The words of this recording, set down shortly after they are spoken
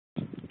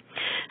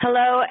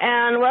Hello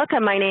and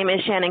welcome. My name is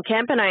Shannon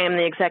Kemp and I am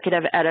the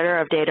Executive Editor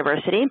of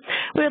DATAVERSITY.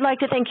 We would like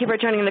to thank you for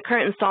joining the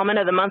current installment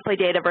of the monthly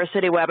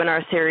DATAVERSITY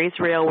webinar series,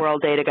 Real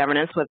World Data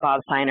Governance with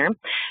Bob Seiner.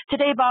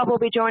 Today, Bob will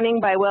be joined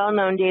by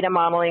well-known data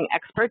modeling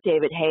expert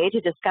David Hay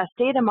to discuss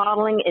data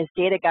modeling is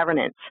data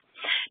governance.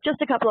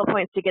 Just a couple of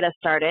points to get us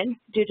started.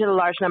 Due to the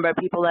large number of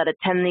people that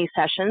attend these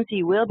sessions,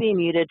 you will be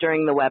muted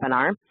during the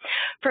webinar.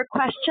 For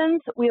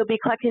questions, we will be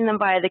collecting them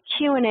via the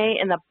Q&A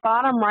in the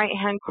bottom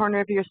right-hand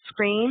corner of your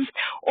screen.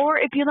 Or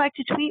if you'd like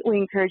to tweet, we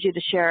encourage you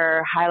to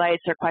share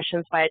highlights or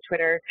questions via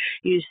Twitter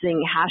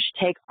using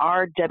hashtag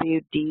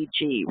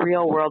RWDG,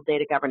 Real World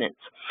Data Governance.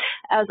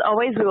 As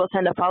always, we will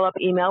send a follow-up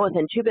email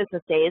within 2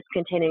 business days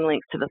containing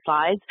links to the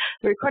slides,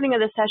 the recording of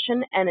the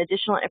session, and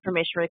additional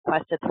information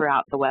requested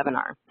throughout the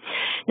webinar.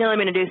 Now let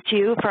me introduce to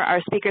you for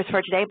our speakers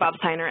for today, Bob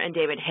Seiner and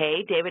David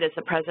Hay. David is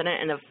the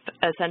president of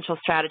Essential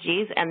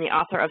Strategies and the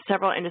author of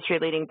several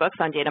industry-leading books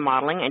on data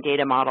modeling and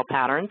data model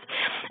patterns.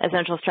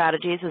 Essential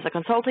Strategies is a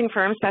consulting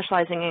firm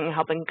specializing in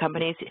helping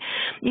companies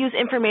use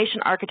information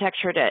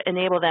architecture to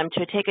enable them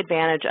to take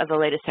advantage of the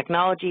latest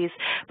technologies,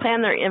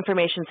 plan their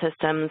information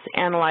systems,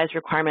 analyze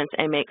requirements,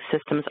 and make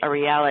systems a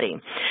reality.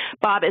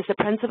 Bob is the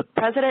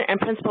president and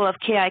principal of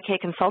KIK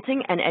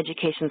Consulting and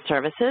Education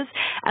Services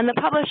and the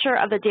publisher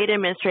of the Data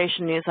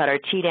Administration newsletter,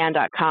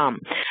 tdan.com.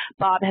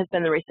 Bob has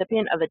been the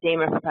recipient of the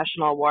DAMA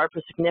Professional Award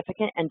for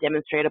significant and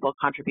demonstrable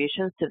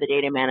contributions to the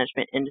data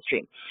management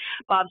industry.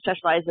 Bob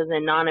specializes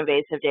in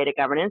non-invasive data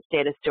governance,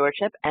 data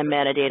stewardship, and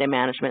metadata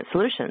management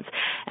solutions.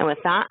 And with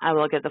that, I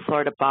will give the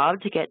floor to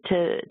Bob to get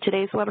to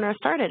today's webinar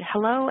started.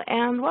 Hello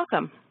and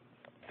welcome.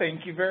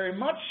 Thank you very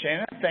much,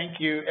 Shannon. Thank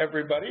you,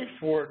 everybody,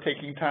 for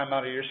taking time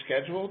out of your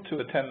schedule to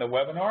attend the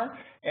webinar.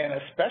 And a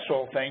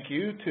special thank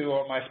you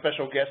to my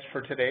special guest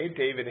for today,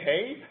 David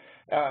Hay.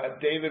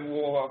 David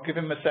I'll give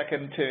him a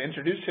second to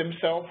introduce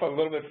himself a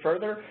little bit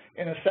further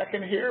in a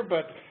second here,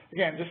 but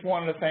again, just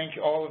wanted to thank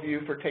all of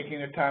you for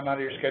taking the time out of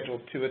your schedule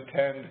to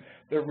attend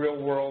the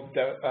Real World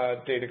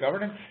Data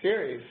Governance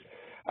series.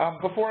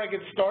 Before I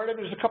get started,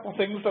 there's a couple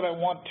things that I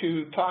want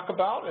to talk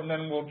about, and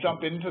then we'll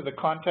jump into the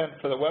content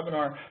for the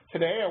webinar.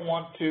 Today, I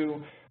want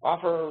to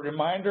offer a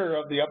reminder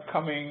of the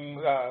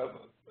upcoming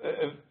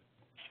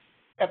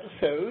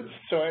episodes,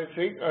 so I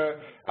think,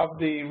 of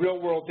the Real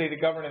World Data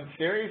Governance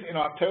series. In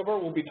October,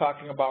 we'll be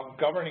talking about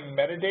governing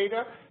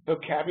metadata,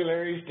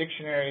 vocabularies,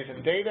 dictionaries,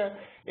 and data.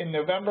 In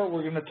November,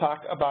 we're going to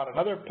talk about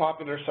another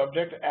popular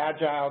subject,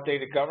 agile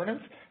data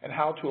governance, and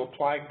how to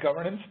apply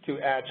governance to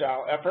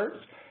agile efforts.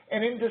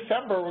 And in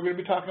December, we're going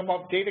to be talking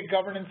about data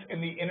governance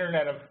in the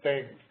Internet of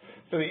Things.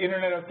 So the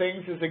Internet of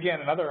Things is,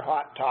 again, another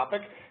hot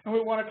topic, and we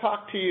want to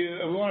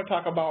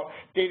talk about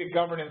data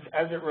governance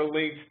as it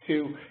relates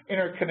to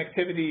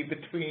interconnectivity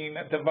between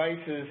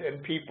devices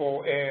and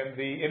people and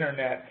the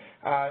Internet.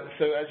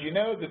 So as you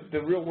know,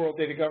 the Real World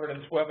Data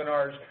Governance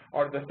webinars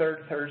are the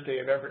 3rd Thursday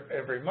of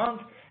every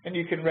month, and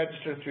you can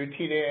register through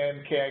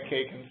TDAN,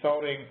 KIK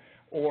Consulting,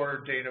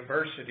 or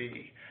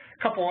DATAVERSITY.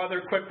 A couple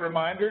other quick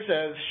reminders,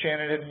 as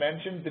Shannon had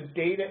mentioned, the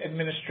Data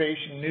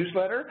Administration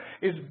newsletter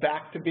is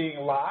back to being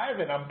live,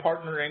 and I'm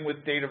partnering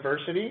with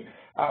DATAVERSITY.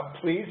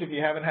 Please, if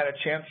you haven't had a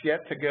chance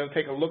yet to go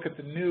take a look at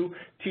the new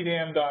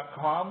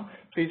tdan.com,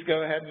 please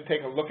go ahead and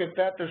take a look at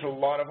that. There's a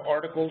lot of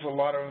articles, a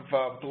lot of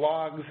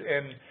blogs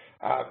and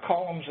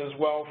columns as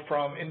well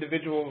from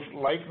individuals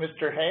like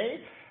Mr. Hay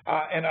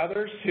and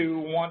others who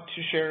want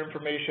to share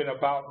information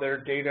about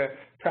their data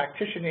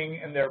practicing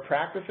and their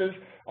practices.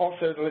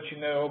 Also, to let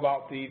you know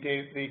about the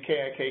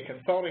KIK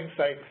Consulting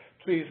site,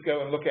 please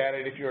go and look at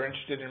it if you're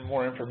interested in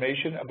more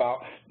information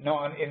about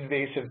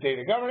non-invasive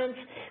data governance.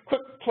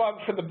 Quick plug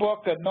for the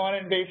book,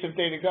 Non-Invasive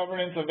Data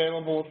Governance,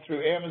 available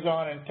through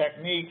Amazon and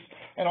Techniques,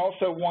 and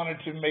also wanted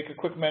to make a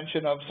quick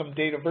mention of some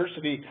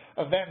DATAVERSITY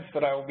events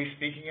that I will be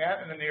speaking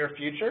at in the near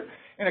future.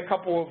 In a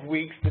couple of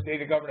weeks, the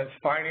Data Governance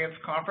Finance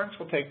Conference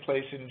will take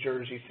place in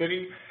Jersey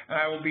City, and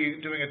I will be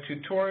doing a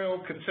tutorial,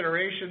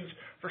 considerations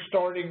for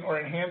starting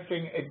or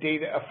enhancing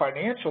a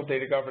financial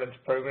data governance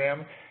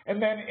program.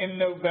 And then in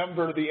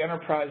November, the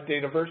Enterprise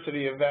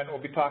DATAVERSITY event will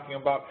be talking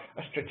about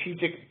a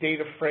strategic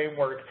data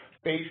framework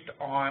based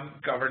on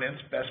governance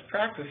best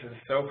practices.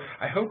 So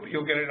I hope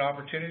you'll get an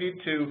opportunity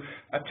to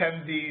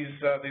attend these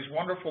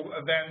wonderful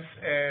events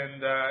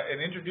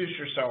and introduce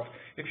yourself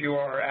if you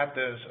are at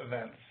those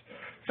events.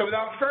 So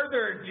without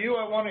further ado,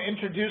 I want to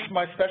introduce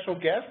my special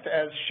guest,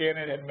 as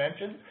Shannon had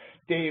mentioned,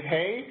 Dave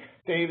Hay.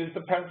 Dave is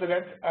the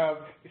president of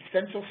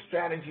Essential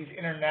Strategies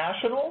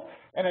International,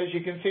 and as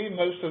you can see,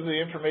 most of the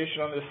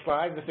information on this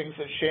slide, the things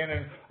that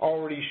Shannon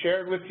already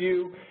shared with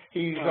you.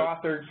 He's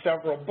authored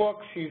several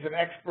books. He's an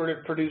expert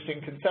at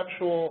producing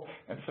conceptual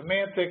and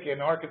semantic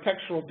and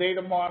architectural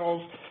data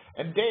models.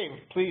 And Dave,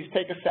 please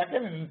take a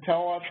second and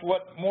tell us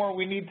what more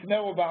we need to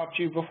know about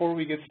you before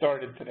we get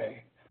started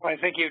today. Well, I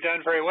think you've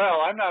done very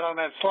well. I'm not on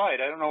that slide.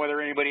 I don't know whether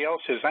anybody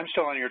else is. I'm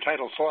still on your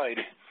title slide.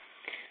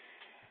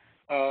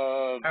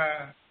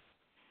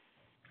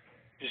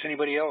 Does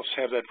anybody else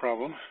have that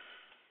problem?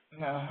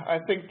 No, I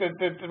think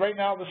that right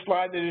now the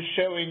slide that is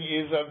showing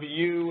is of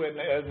you and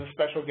as a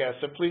special guest.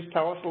 So please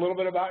tell us a little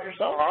bit about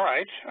yourself. All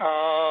right.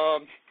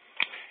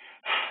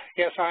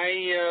 Yes,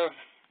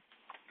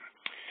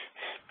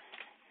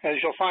 as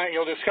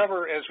you'll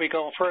discover as we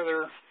go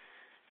further,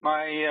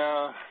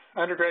 my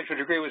undergraduate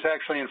degree was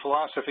actually in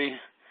philosophy,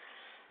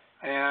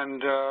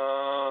 and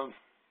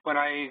when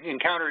I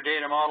encountered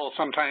data models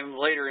sometime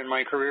later in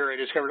my career, I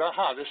discovered,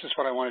 aha, this is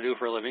what I want to do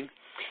for a living.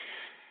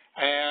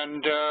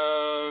 And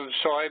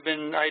so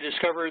I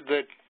discovered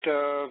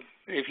that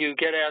if you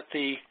get at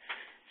the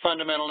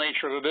fundamental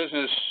nature of a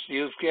business,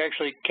 you've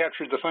actually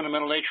captured the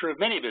fundamental nature of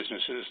many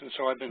businesses. And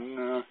so I've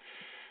been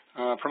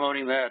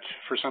promoting that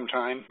for some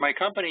time. My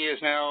company is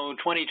now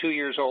 22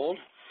 years old,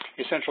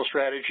 Essential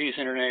Strategies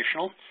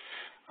International,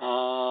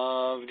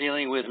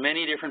 dealing with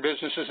many different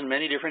businesses and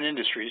many different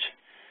industries.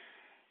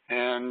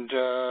 And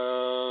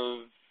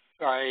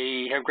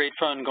I have great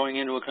fun going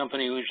into a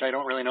company which I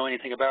don't really know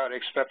anything about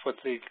except what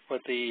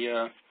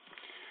the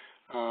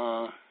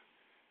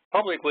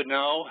public would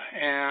know.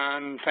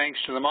 And thanks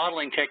to the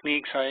modeling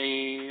techniques,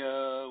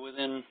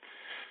 within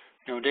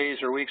days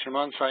or weeks or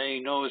months, I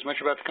know as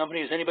much about the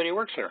company as anybody who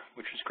works there,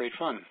 which is great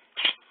fun.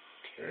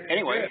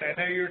 Anyway, good.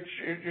 I know you're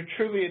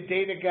truly a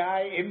data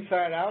guy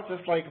inside out,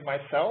 just like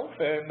myself,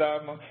 and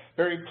I'm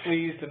very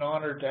pleased and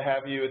honored to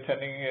have you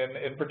attending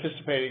and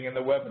participating in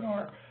the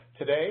webinar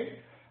today.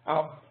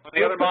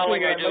 The other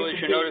modeling I do,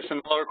 as you notice in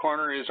the lower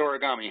corner, is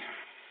origami.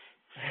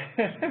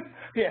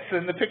 Yes,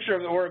 in the picture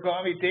of the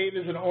origami, Dave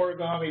is an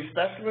origami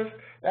specialist.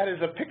 That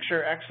is a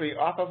picture actually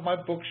off of my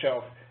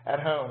bookshelf at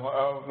home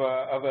of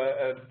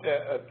an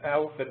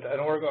elephant, an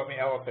origami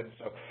elephant.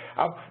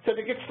 So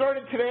to get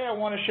started today, I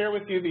want to share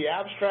with you the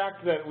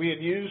abstract that we had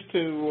used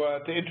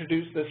to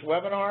introduce this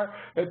webinar.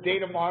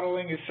 Data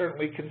modeling is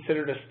certainly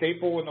considered a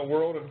staple in the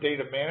world of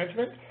data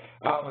management.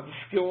 The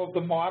skill of the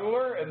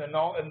modeler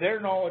and their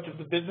knowledge of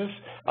the business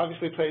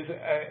obviously plays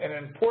an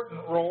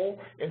important role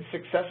in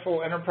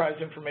successful enterprise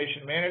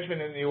information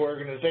management in the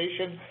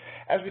organization.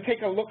 As we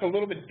take a look a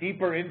little bit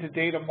deeper into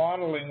data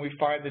modeling, we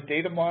find that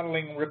data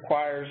modeling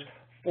requires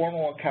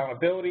formal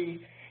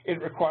accountability, it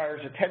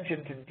requires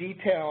attention to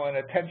detail and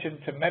attention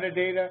to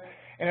metadata,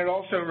 and it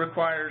also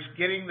requires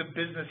getting the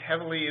business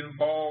heavily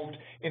involved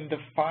in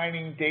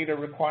defining data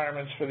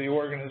requirements for the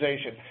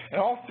organization.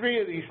 And all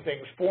three of these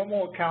things,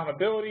 formal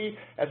accountability,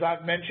 as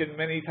I've mentioned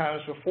many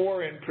times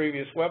before in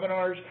previous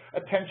webinars,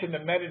 attention to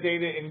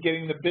metadata and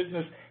getting the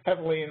business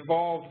heavily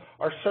involved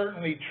are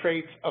certainly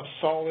traits of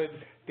solid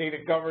data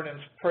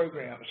governance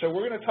programs. So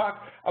we're going to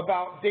talk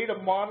about data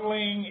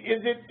modeling.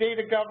 Is it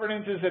data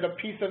governance? Is it a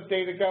piece of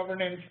data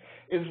governance?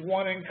 Is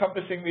one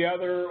encompassing the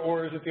other,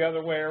 or is it the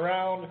other way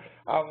around?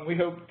 We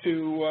hope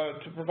to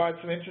provide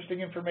some interesting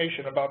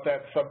information about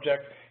that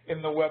subject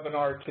in the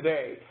webinar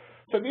today.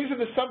 So these are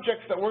the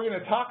subjects that we're going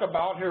to talk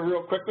about here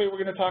real quickly.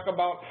 We're going to talk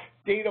about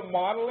data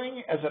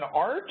modeling as an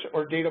art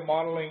or data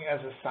modeling as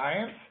a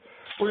science.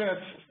 We're going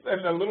to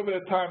spend a little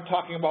bit of time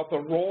talking about the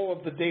role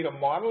of the data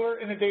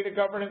modeler in a data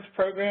governance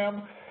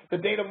program, the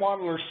data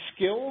modeler's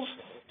skills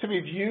to be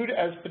viewed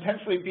as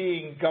potentially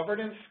being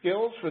governance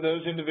skills for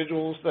those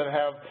individuals that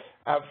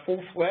have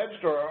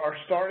full-fledged or are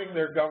starting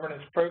their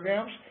governance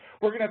programs.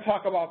 We're going to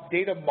talk about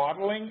data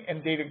modeling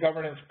and data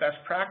governance best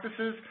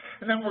practices,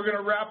 and then we're going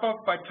to wrap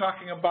up by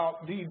talking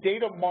about the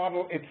data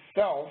model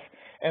itself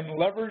and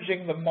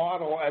leveraging the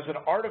model as an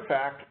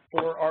artifact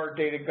for our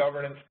data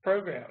governance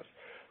programs.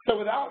 So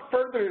without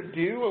further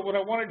ado, what I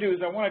want to do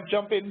is I want to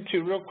jump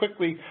into real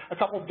quickly a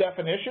couple of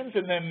definitions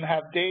and then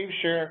have Dave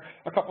share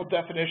a couple of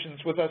definitions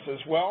with us as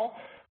well.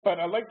 But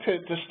I'd like to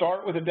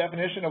start with a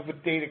definition of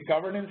what data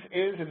governance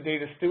is and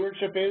data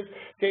stewardship is.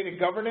 Data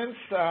governance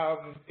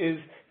is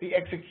the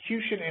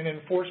execution and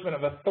enforcement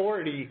of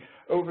authority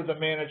over the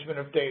management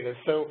of data.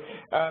 So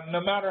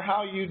no matter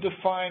how you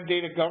define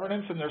data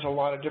governance, and there's a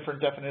lot of different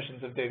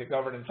definitions of data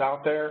governance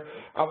out there,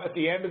 at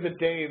the end of the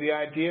day, the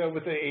idea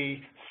with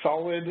a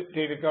solid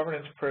data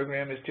governance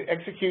program is to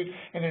execute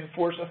and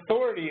enforce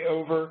authority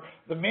over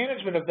the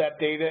management of that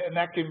data, and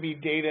that can be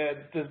data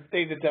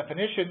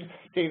definition,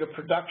 data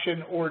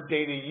production, or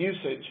data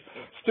usage.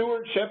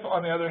 Stewardship,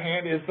 on the other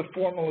hand, is the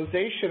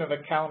formalization of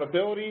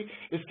accountability,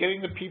 is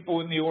getting the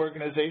people in the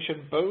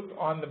organization, both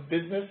on the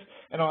business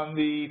and on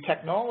the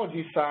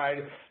technology side,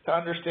 to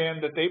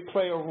understand that they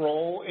play a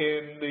role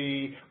in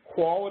the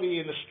quality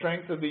and the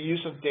strength of the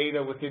use of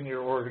data within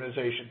your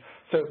organization.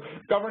 So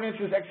governance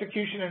is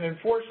execution and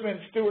enforcement.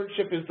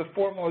 Stewardship is the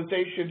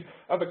formalization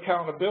of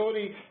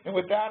accountability. And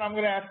with that, I'm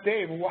going to ask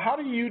Dave, well, how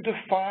do you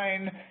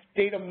define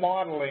data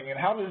modeling, and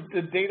how does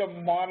the data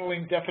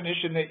modeling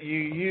definition that you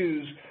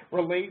use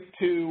relate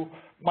to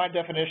my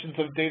definitions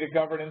of data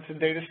governance and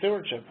data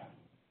stewardship?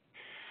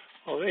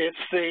 Well,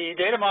 the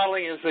data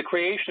modeling is the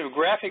creation of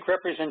graphic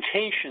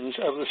representations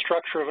of the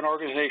structure of an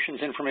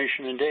organization's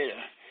information and data.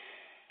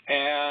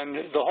 And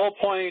the whole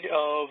point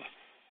of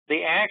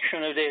the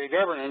action of data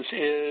governance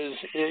is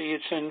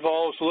it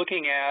involves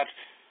looking at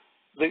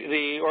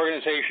the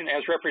organization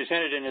as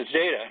represented in its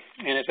data.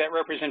 And if that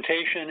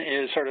representation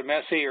is sort of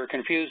messy or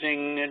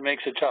confusing, it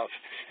makes it tough.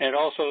 And it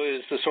also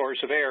is the source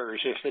of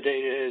errors if the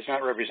data is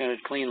not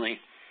represented cleanly.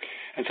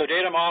 And so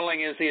data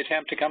modeling is the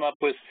attempt to come up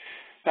with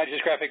not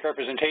just graphic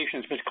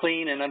representations, but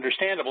clean and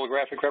understandable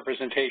graphic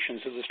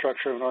representations of the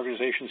structure of an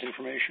organization's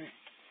information.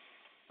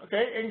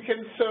 Okay,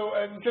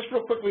 and just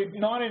real quickly,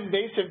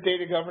 non-invasive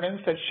data governance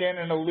that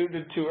Shannon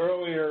alluded to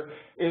earlier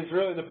is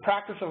really the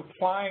practice of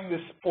applying this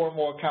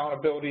formal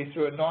accountability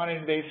through a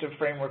non-invasive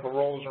framework of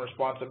roles and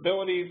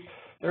responsibilities.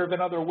 There have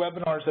been other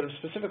webinars that have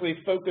specifically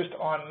focused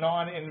on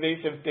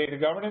non-invasive data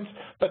governance,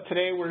 but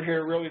today we're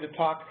here really to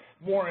talk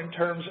more in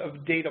terms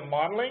of data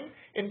modeling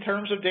in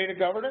terms of data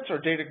governance, or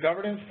data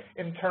governance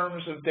in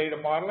terms of data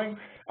modeling.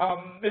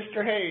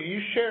 Mr. Hay, you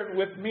shared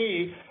with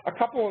me a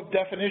couple of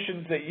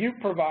definitions that you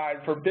provide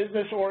for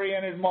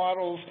business-oriented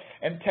models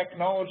and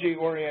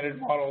technology-oriented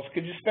models.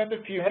 Could you spend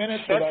a few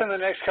minutes? That's in the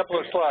next couple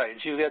of slides.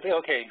 You got the,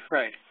 okay,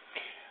 right.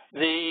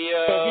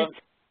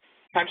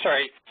 I'm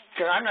sorry,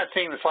 I'm not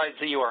seeing the slides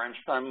that you are.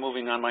 I'm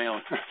moving on my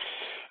own.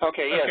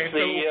 Okay, yes,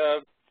 okay,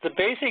 the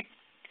basic.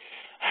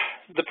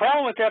 The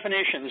problem with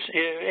definitions,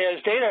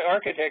 as data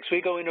architects, we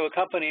go into a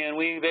company and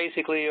we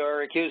basically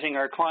are accusing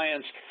our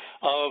clients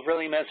of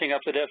really messing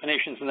up the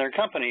definitions in their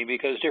company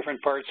because different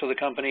parts of the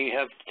company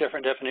have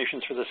different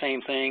definitions for the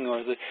same thing,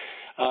 or the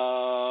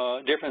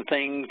different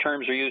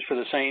terms are used for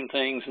the same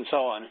things and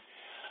so on.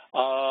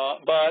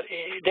 But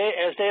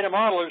as data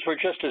modelers, we're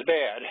just as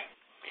bad.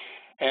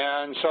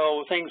 And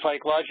so things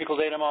like logical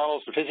data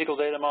models, and physical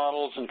data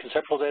models, and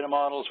conceptual data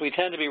models, we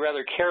tend to be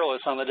rather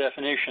careless on the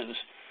definitions.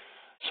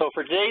 So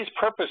for today's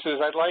purposes,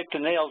 I'd like to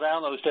nail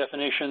down those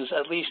definitions,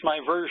 at least my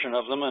version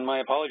of them, and my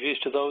apologies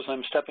to those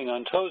I'm stepping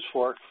on toes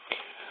for.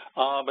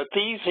 But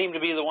these seem to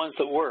be the ones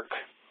that work.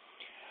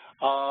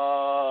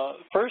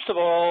 First of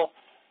all,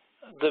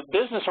 the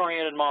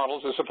business-oriented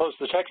models, as opposed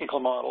to the technical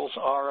models,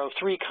 are of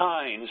three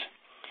kinds.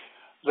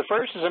 The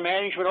first is a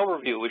management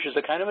overview, which is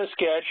a kind of a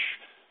sketch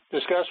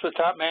discussed with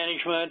top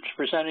management,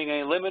 presenting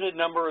a limited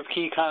number of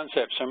key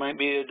concepts. There might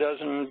be a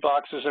dozen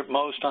boxes at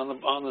most on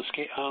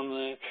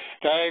the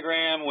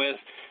diagram, with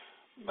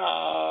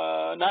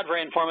not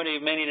very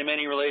informative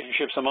many-to-many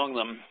relationships among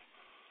them.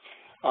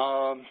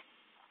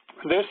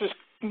 This is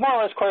more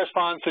or less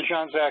corresponds to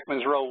John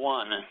Zachman's row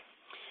 1.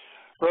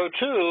 Row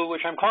 2,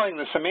 which I'm calling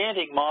the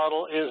semantic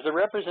model, is the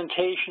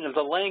representation of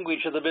the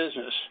language of the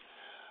business.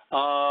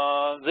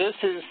 This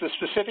is the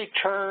specific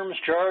terms,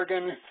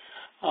 jargon,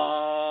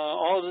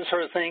 all of this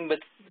sort of thing, but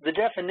the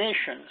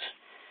definitions.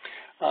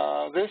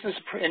 This is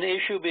an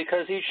issue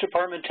because each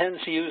department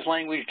tends to use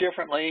language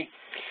differently,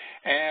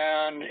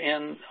 and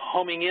in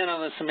homing in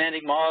on the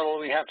semantic model,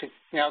 we have to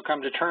now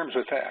come to terms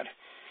with that.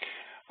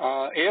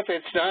 If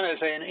it's done as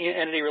an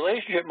entity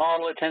relationship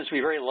model, it tends to be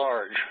very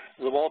large,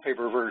 the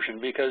wallpaper version,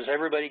 because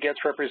everybody gets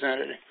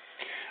represented,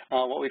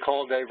 what we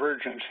call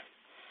divergent.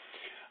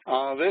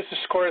 This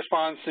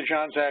corresponds to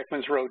John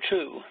Zachman's row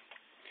 2.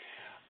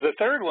 The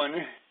third one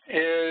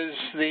is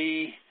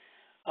the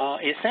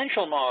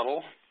essential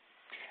model,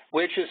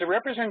 which is a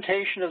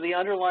representation of the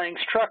underlying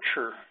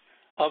structure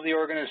of the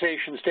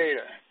organization's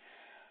data.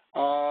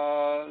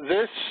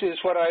 This is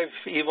what I've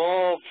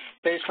evolved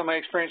based on my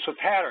experience with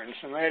patterns,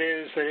 and that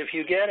is that if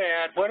you get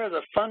at what are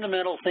the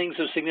fundamental things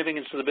of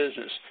significance to the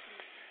business,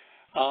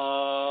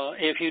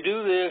 if you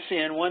do this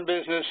in one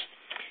business,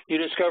 you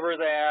discover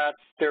that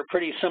they're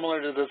pretty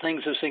similar to the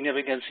things of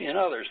significance in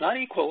others. Not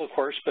equal, of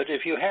course, but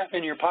if you have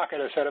in your pocket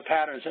a set of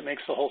patterns, it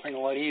makes the whole thing a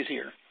lot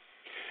easier.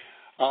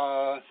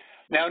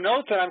 Now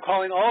note that I'm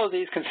calling all of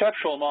these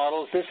conceptual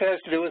models. This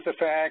has to do with the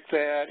fact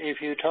that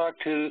if you talk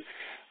to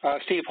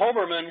Steve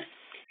Holberman,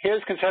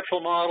 his conceptual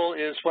model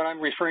is what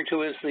I'm referring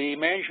to as the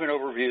management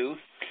overview.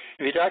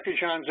 If you talk to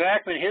John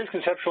Zachman, his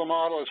conceptual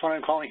model is what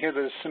I'm calling here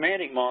the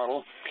semantic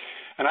model.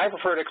 And I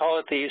prefer to call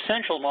it the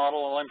essential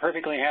model, and I'm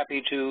perfectly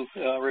happy to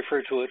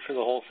refer to it for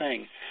the whole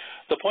thing.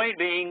 The point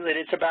being that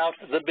it's about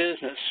the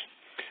business.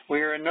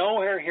 We are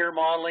nowhere here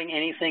modeling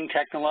anything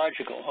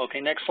technological. Okay,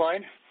 next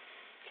slide.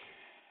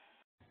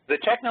 The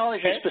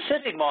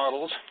technology-specific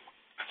models,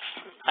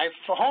 I've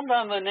homed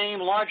on the name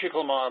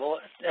logical model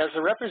as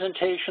a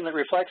representation that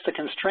reflects the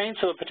constraints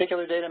of a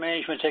particular data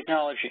management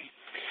technology.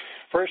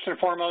 First and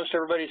foremost,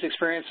 everybody's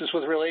experiences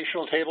with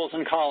relational tables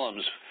and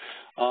columns,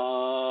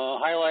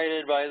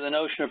 highlighted by the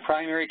notion of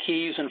primary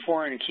keys and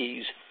foreign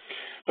keys.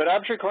 But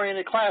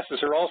object-oriented classes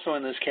are also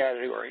in this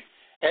category.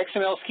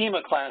 XML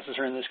schema classes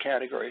are in this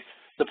category.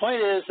 The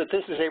point is that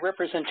this is a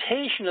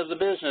representation of the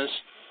business,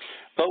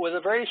 but with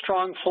a very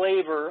strong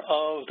flavor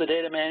of the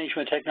data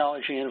management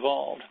technology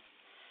involved.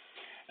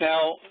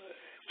 Now,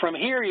 from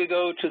here you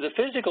go to the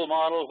physical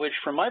model, which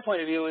from my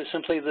point of view is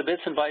simply the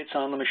bits and bytes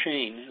on the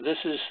machine. This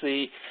is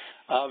the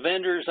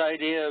vendor's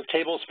idea of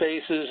table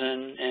spaces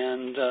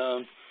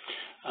and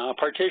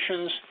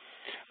partitions.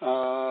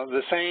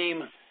 The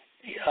same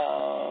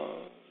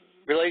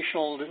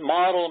relational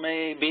model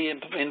may be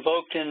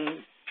invoked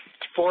in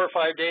 4 or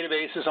 5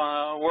 databases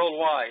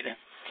worldwide.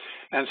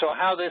 And so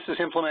how this is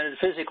implemented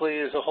physically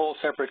is a whole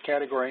separate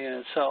category in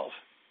itself.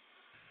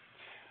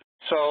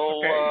 So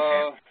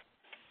okay.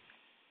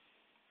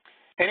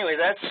 Anyway,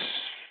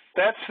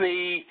 that's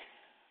the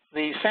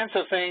sense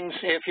of things.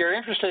 If you're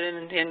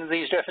interested in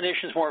these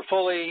definitions more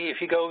fully,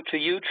 if you go to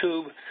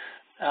YouTube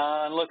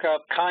and look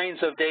up kinds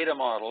of data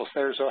models,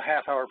 there's a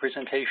half-hour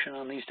presentation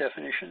on these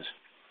definitions.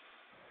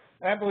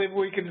 I believe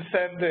we can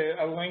send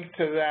a link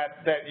to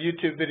that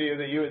YouTube video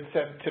that you had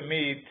sent to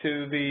me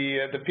to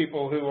the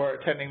people who are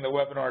attending the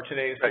webinar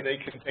today, so they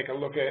can take a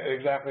look at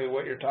exactly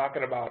what you're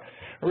talking about.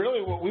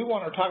 Really, what we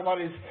want to talk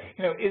about is,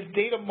 is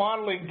data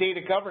modeling,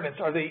 data governance?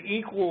 Are they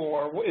equal,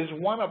 or is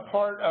one a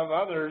part of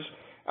others?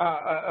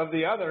 Of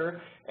the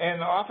other?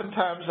 And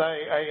oftentimes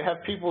I have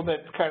people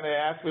that kind of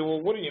ask me,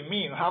 well, what do you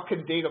mean? How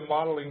can data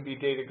modeling be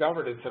data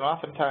governance? And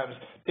oftentimes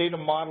data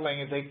modeling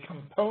is a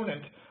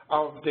component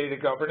of data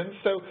governance.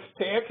 So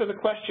to answer the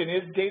question,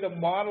 is data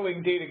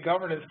modeling data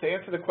governance? To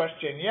answer the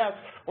question, yes.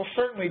 Well,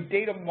 certainly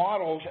data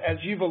models, as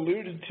you've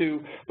alluded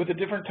to, with the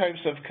different types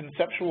of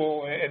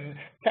conceptual and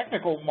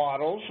technical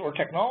models or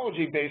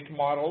technology-based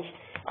models,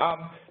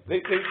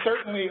 they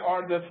certainly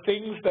are the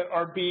things that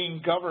are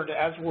being governed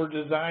as we're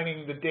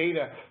designing the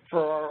data for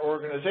our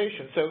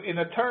organization. So in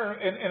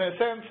a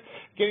sense,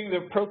 getting the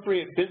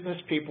appropriate business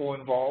people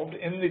involved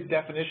in the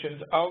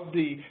definitions of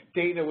the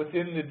data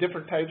within the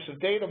different types of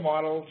data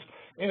models.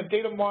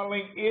 Data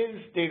modeling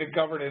is data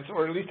governance,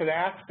 or at least an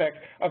aspect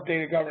of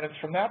data governance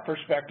from that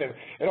perspective.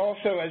 It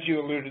also, as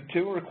you alluded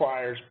to,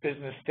 requires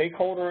business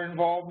stakeholder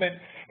involvement,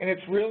 and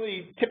it's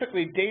really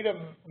typically data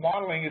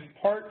modeling is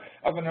part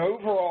of an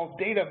overall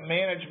data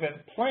management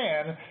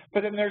plan,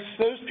 but then there's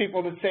those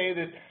people that say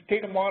that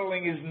data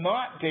modeling is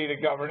not data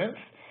governance.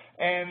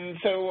 And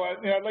so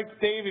I'd like,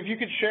 Dave, if you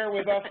could share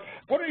with us,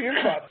 what are your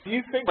thoughts? Do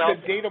you think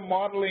that data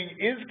modeling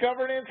is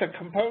governance, a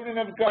component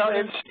of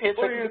governance?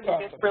 What are your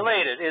thoughts? It's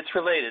related. It's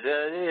related.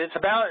 It's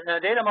about,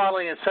 data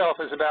modeling itself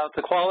is about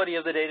the quality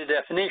of the data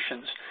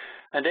definitions.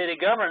 And data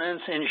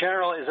governance, in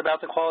general, is about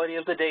the quality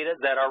of the data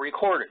that are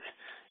recorded.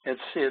 It's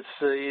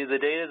the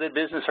data that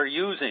business are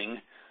using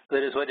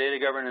that is what data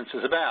governance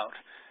is about.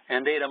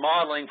 And data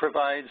modeling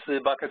provides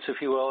the buckets,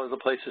 if you will, or the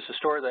places to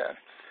store that.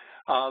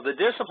 The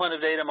discipline of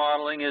data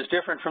modeling is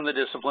different from the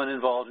discipline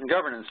involved in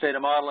governance. Data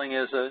modeling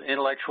is an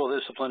intellectual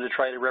discipline to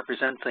try to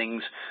represent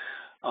things,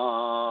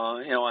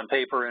 on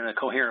paper in a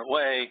coherent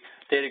way.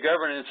 Data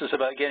governance is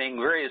about getting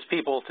various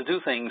people to do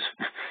things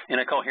in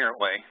a coherent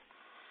way.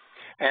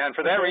 And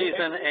for that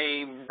reason,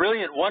 a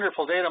brilliant,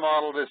 wonderful data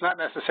model does not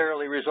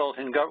necessarily result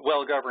in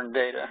well-governed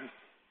data.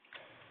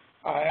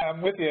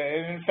 I'm with you.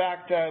 And in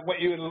fact,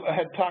 what you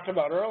had talked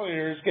about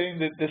earlier is getting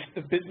the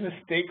business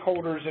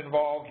stakeholders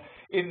involved.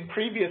 In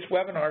previous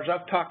webinars,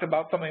 I've talked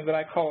about something that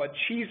I call a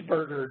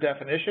cheeseburger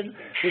definition,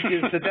 which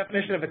is the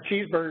definition of a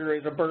cheeseburger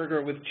is a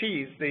burger with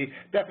cheese. The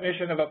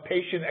definition of a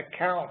patient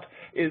account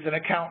is an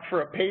account for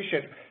a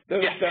patient.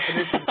 Those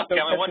definitions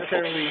don't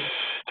necessarily...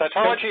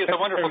 Tautology is a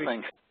wonderful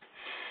thing.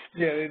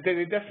 Yeah,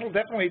 they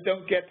definitely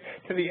don't get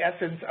to the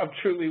essence of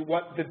truly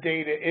what the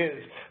data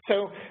is.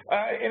 So,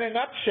 in a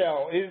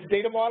nutshell, is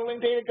data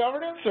modeling data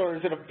governance, or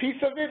is it a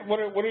piece of it?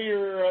 What are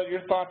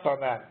your thoughts on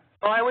that?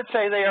 Well, I would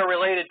say they are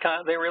related.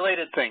 They're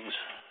related things.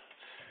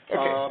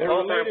 Okay, they're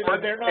related,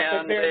 but they're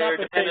not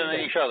dependent on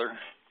each other.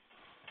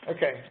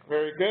 Okay,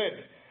 very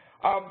good.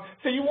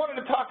 So you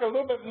wanted to talk a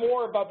little bit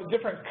more about the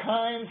different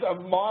kinds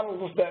of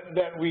models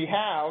that we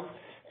have,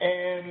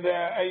 and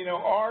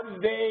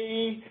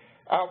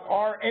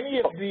are any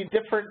of the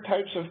different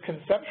types of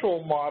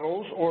conceptual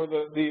models, or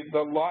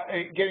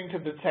getting to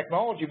the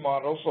technology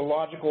models, the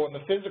logical and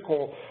the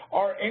physical,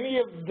 are any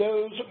of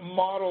those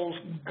models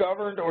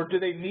governed, or do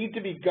they need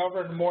to be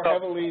governed more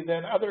heavily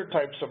than other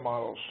types of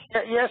models?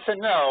 Yes and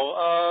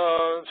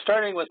no.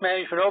 Starting with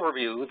management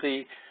overview,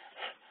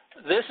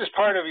 this is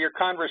part of your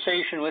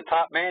conversation with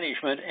top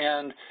management,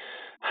 and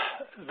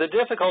the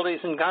difficulties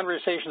in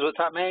conversations with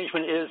top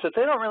management is that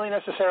they don't really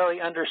necessarily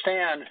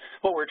understand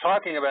what we're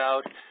talking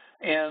about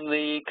and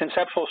the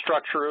conceptual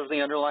structure of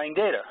the underlying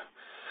data.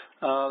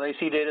 They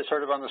see data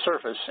sort of on the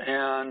surface,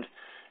 and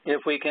if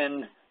we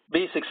can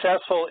be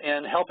successful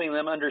in helping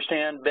them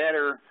understand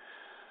better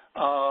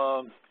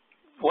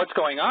what's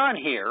going on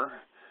here,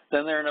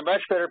 then they're in a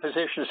much better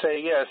position to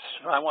say, yes,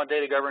 I want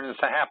data governance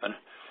to happen,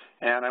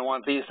 and I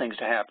want these things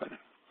to happen.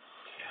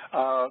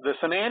 The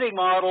semantic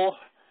model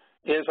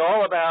is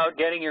all about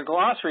getting your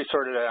glossary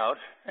sorted out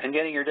and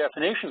getting your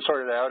definitions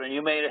sorted out, and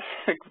you made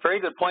a very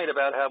good point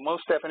about how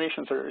most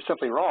definitions are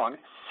simply wrong.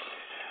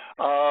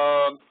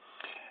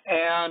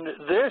 And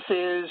this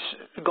is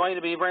going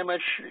to be very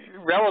much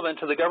relevant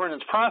to the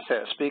governance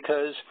process,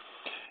 because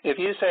if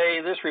you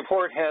say this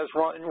report has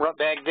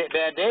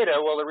bad data,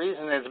 well, the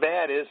reason it's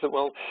bad is that,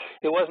 well,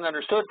 it wasn't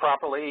understood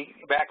properly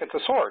back at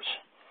the source.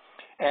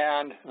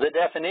 And the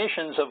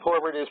definitions of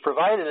whoever it is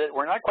provided it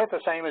were not quite the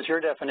same as your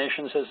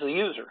definitions as the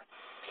user.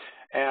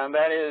 And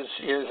that is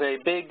a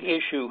big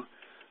issue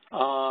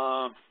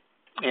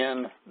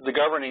in the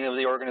governing of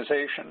the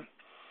organization.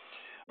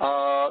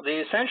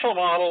 The essential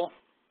model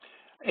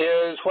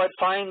is what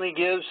finally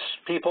gives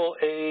people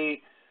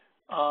a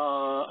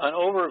an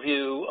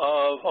overview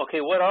of,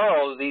 okay, what are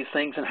all of these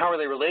things and how are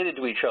they related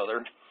to each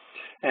other?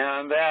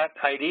 And that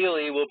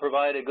ideally will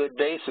provide a good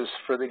basis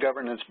for the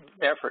governance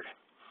effort.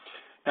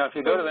 Now, if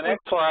you go to the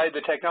next slide,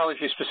 the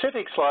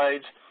technology-specific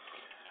slides,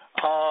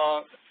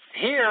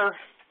 here,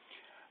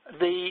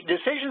 the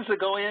decisions that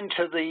go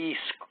into the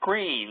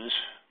screens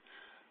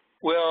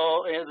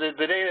will, the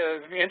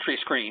data entry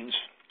screens,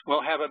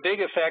 will have a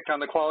big effect on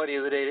the quality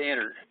of the data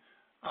entered.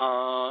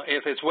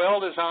 If it's well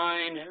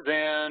designed,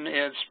 then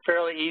it's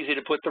fairly easy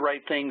to put the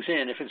right things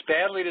in. If it's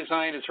badly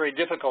designed, it's very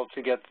difficult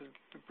to get the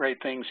right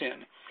things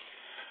in.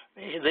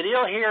 The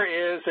deal here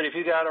is that if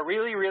you got a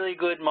really, really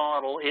good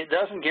model, it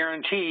doesn't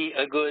guarantee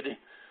a good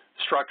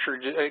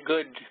structured, a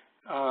good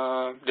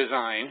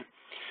design.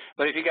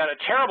 But if you got a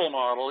terrible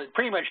model, it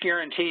pretty much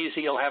guarantees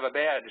that you'll have a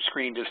bad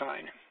screen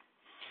design.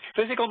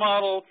 Physical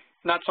model,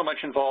 not so much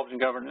involved in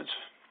governance.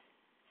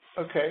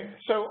 Okay,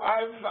 so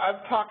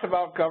I've talked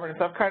about governance.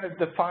 I've kind of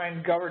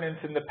defined governance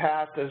in the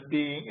past as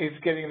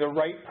getting the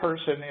right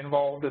person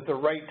involved at the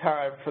right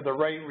time for the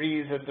right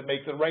reason to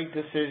make the right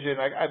decision.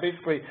 I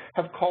basically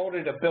have called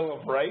it a Bill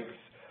of Rights.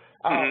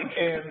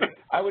 And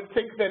I would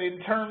think that in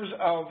terms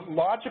of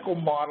logical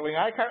modeling,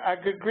 I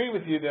could agree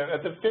with you that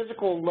at the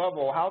physical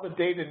level, how the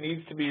data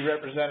needs to be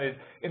represented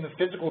in the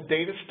physical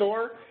data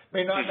store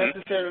may not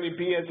necessarily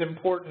be as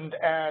important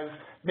as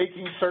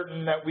making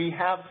certain that we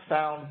have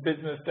sound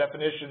business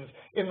definitions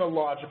in the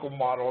logical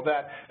model.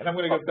 And I'm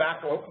going to go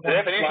back one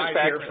slide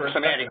here for a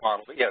semantic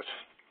model, but yes.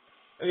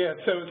 Yeah,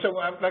 so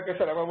like I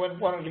said, I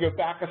wanted to go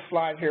back a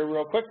slide here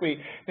real quickly.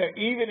 Now,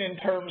 even in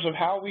terms of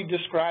how we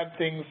describe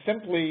things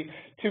simply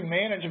to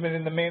management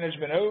in the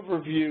management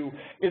overview,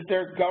 is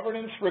there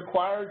governance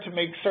required to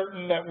make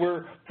certain that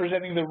we're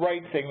presenting the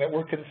right thing, that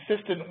we're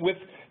consistent with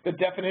the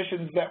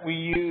definitions that we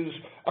use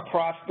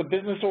across the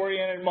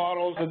business-oriented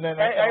models, and then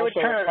I would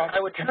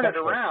turn it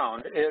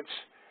around.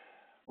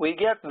 We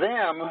get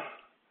them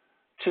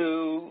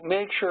to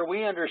make sure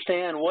we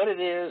understand what it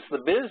is the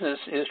business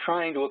is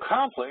trying to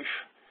accomplish,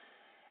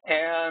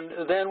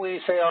 and then we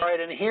say, all right,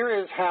 and here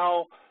is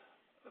how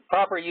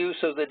proper use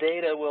of the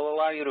data will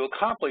allow you to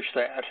accomplish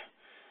that.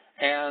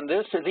 And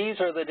these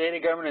are the data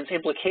governance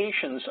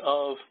implications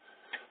of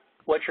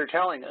what you're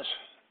telling us.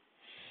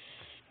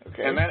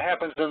 Okay. And that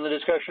happens in the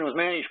discussion with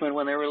management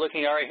when they were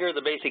looking, all right, here are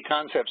the basic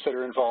concepts that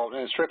are involved,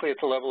 and it's strictly at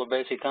the level of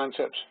basic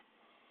concepts.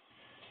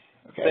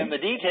 Okay. Then the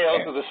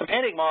details of the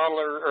semantic model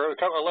are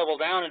a level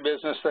down in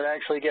business that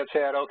actually gets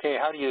at, okay,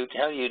 how do you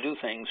do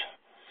things?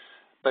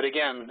 But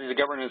again, the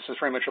governance is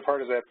very much a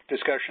part of that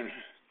discussion.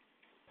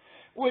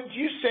 Would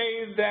you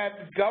say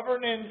that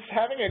governance,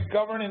 having a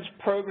governance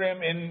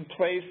program in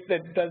place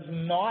that does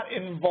not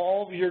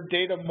involve your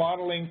data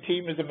modeling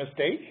team is a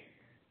mistake?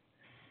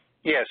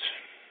 Yes.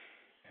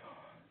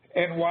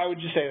 And why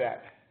would you say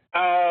that?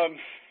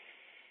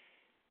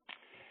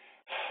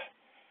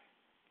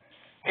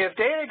 If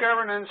data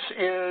governance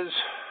is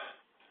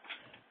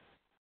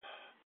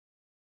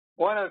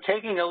one of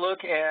taking a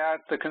look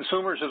at the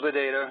consumers of the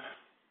data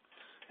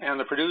and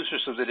the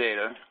producers of the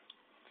data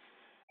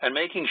and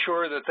making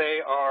sure that they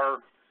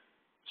are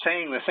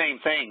saying the same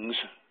things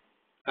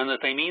and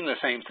that they mean the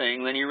same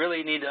thing, then you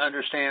really need to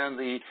understand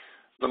the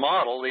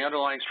model, the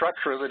underlying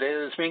structure of the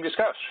data that's being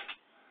discussed.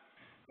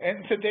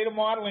 And so data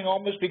modeling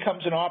almost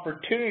becomes an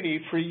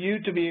opportunity for you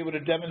to be able to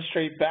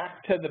demonstrate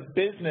back to the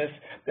business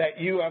that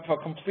you have a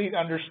complete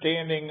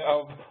understanding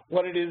of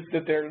what it is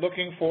that they're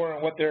looking for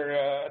and what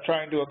they're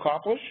trying to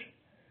accomplish?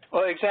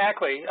 Well,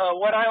 exactly.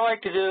 What I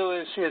like to do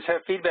is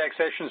have feedback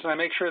sessions, and I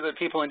make sure that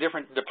people in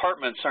different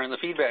departments are in the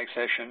feedback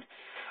session.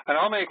 And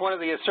I'll make one of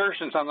the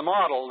assertions on the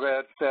model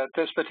that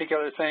this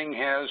particular thing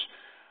has,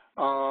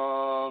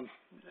 my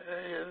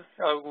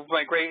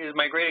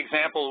great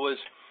example was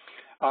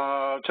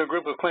to a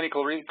group of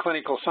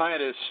clinical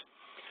scientists.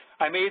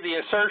 I made the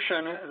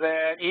assertion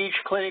that each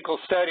clinical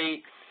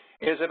study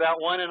is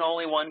about one and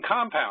only one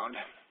compound.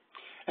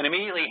 And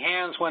immediately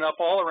hands went up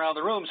all around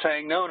the room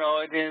saying, no,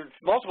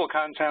 multiple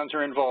compounds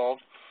are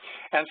involved.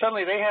 And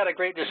suddenly they had a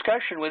great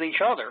discussion with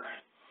each other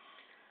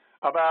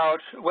about,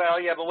 well,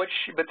 yeah,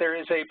 but there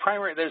is a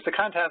primary, there's the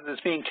compound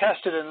that's being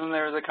tested, and then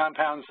there are the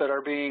compounds that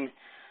are being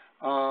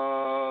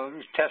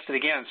tested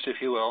against,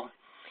 if you will.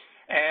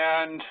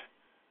 And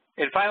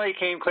it finally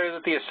became clear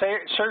that the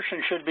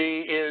assertion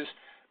is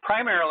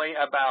primarily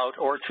about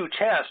or to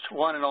test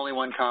one and only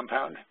one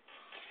compound.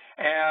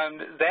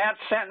 And that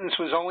sentence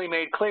was only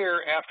made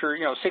clear after,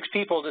 6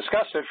 people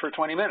discussed it for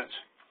 20 minutes.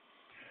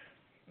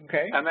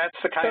 Okay. And that's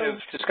the kind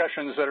of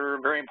discussions that are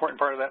a very important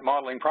part of that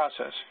modeling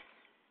process.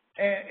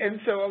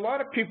 And so a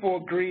lot of people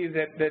agree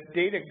that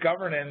data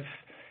governance,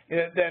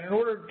 that in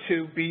order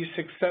to be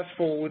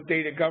successful with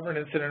data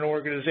governance in an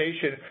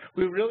organization,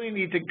 we really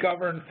need to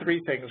govern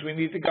 3 things. We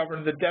need to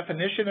govern the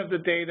definition of the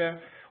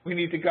data, we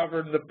need to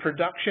govern the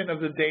production of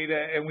the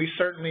data, and we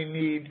certainly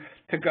need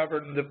to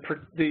govern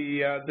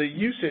the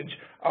usage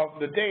of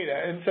the data.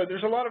 And so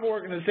there's a lot of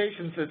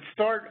organizations that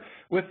start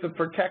with the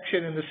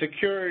protection and the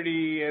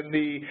security and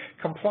the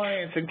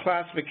compliance and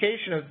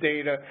classification of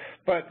data,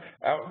 but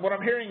what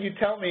I'm hearing you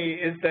tell me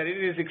is that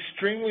it is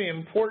extremely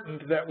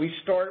important that we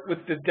start with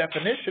the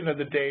definition of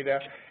the data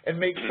and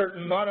make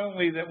certain not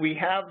only that we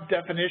have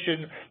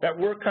definition, that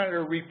we're kind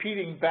of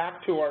repeating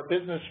back to our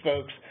business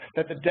folks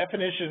that the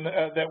definition,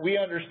 that we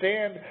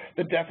understand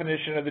the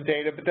definition of the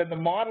data, but then the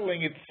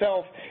modeling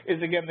itself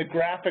is, again, the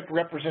graphic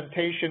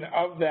representation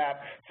of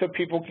that so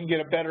people can get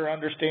a better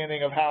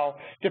understanding of how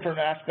different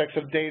aspects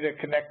of data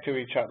connect to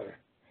each other.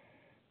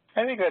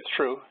 I think that's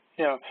true.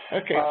 Yeah.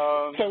 Okay.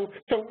 So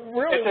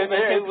really,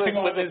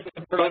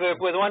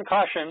 with one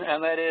caution,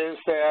 and that is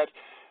that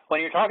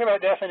when you're talking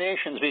about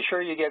definitions, be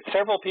sure you get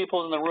several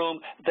people in the room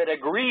that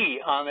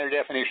agree on their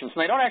definitions.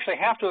 And they don't actually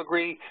have to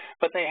agree,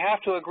 but they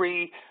have to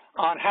agree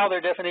on how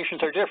their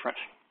definitions are different.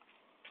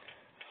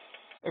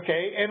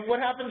 Okay, and what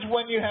happens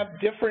when you have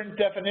different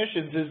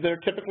definitions? Is there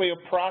typically a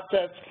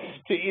process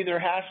to either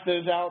hash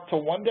those out to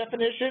one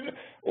definition,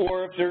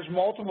 or if there's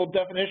multiple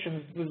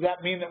definitions, does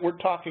that mean that we're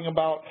talking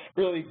about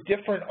really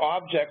different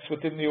objects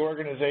within the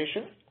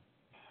organization?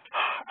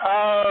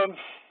 All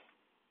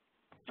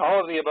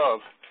of the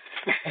above.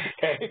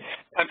 Okay.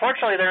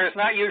 Unfortunately, there is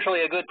not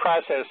usually a good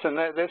process, and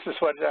this is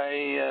what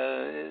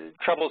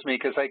troubles me,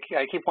 because I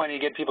keep wanting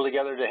to get people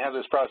together to have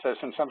this process,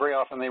 and very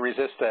often they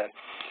resist that.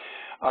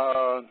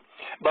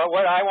 But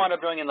what I wound up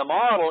doing in the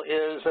model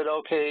is that,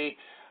 okay,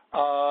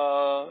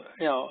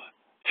 you know,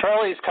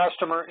 Charlie's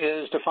customer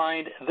is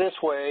defined this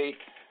way,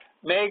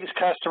 Meg's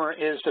customer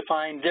is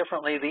defined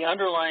differently, the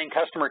underlying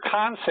customer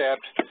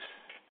concept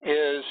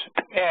is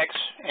X,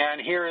 and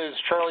here is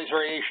Charlie's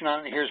variation on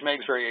it, and here's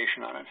Meg's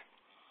variation on it.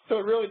 So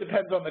it really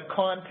depends on the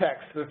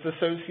context that's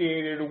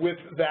associated with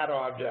that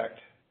object.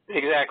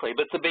 Exactly,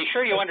 but to be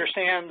sure you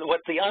understand what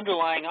the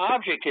underlying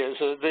object is,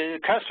 the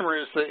customer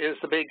is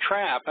the big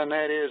trap, and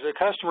that is a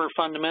customer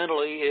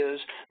fundamentally is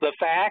the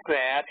fact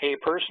that a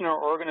person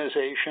or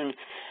organization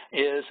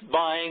is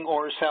buying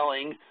or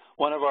selling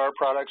one of our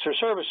products or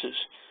services,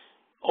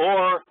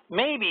 or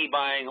maybe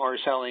buying or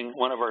selling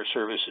one of our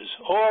services,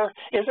 or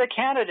is a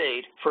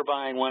candidate for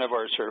buying one of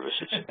our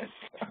services.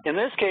 In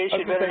this case,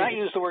 you'd better not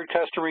use the word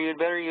customer, you'd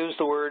better use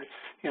the word,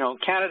 you know,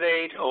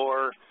 candidate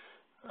or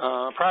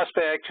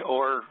prospect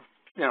or,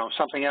 you know,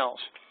 something else.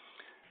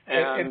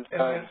 And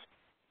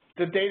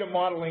the data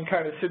modeling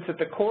kind of sits at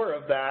the core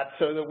of that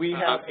so that we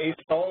have a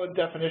solid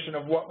definition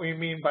of what we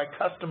mean by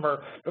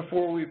customer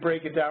before we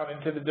break it down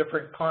into the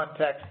different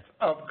contexts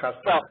of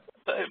customer. Well,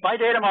 my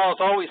data models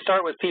always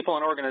start with people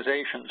and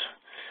organizations,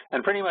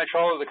 and pretty much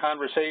all of the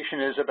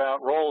conversation is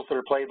about roles that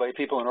are played by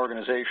people and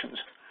organizations.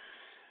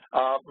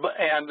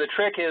 And the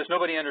trick is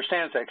nobody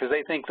understands that because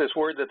they think this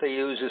word that they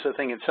use is a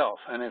thing itself,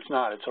 and it's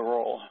not, it's a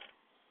role.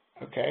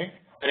 Okay.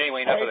 But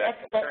anyway, enough of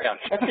that.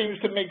 That seems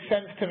to make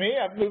sense to me.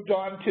 I've moved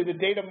on to the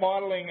data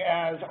modeling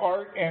as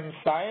art and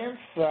science,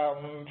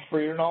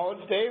 for your knowledge,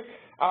 Dave.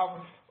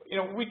 You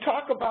know, we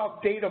talk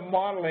about data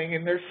modeling,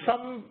 and there's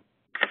some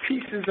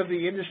pieces of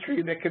the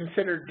industry that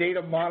consider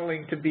data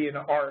modeling to be an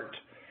art.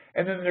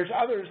 And then there's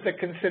others that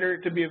consider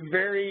it to be a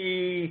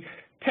very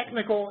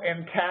technical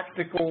and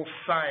tactical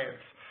science.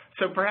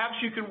 So perhaps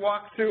you could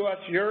walk through us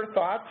your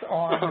thoughts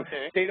on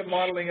data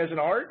modeling as an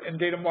art and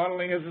data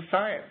modeling as a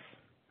science.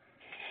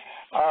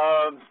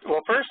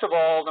 Well, first of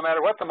all, no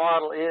matter what the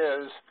model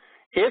is,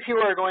 if you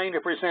are going to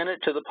present it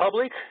to the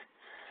public,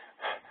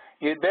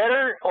 you'd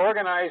better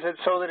organize it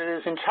so that it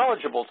is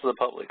intelligible to the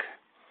public.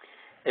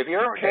 If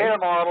your data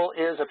model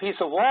is a piece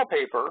of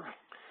wallpaper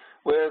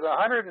with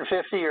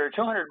 150 or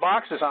 200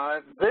 boxes on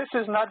it, this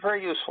is not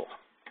very useful.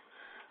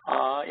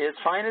 It's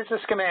fine as a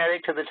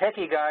schematic to the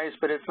techie guys,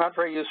 but it's not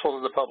very useful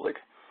to the public,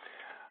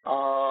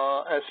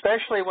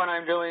 especially when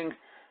I'm doing,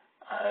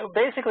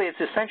 basically it's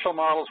essential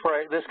models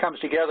where this comes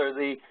together.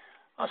 The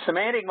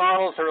semantic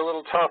models are a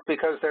little tough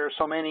because there are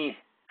so many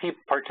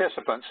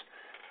participants,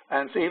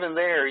 and so even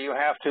there you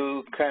have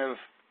to kind of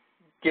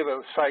give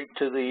a sight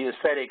to the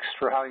aesthetics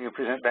for how you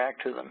present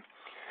back to them.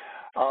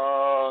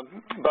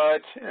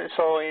 But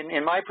so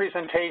in my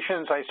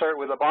presentations, I start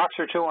with a box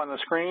or two on the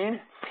screen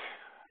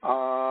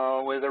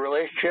with a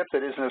relationship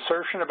that is an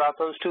assertion about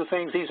those two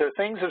things. These are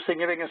things of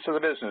significance to the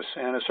business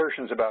and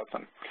assertions about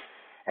them.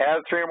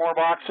 Add three or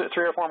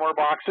four more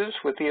boxes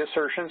with the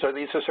assertions. Are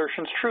these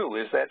assertions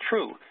true? Is that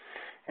true?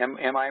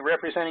 Am I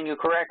representing you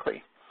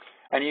correctly?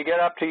 And you get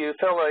up to, you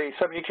fill a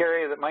subject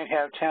area that might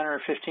have 10 or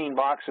 15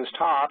 boxes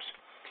tops.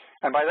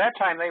 And by that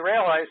time, they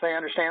realize they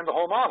understand the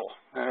whole model.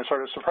 And they're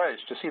sort of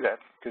surprised to see that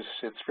because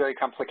it's really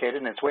complicated,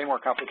 and it's way more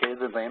complicated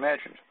than they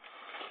imagined.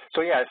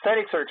 So yeah,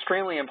 aesthetics are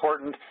extremely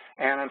important,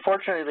 and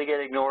unfortunately they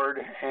get ignored,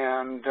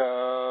 and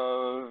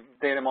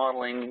data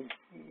modeling,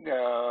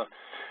 the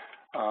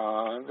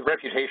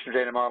reputation of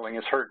data modeling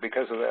is hurt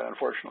because of that,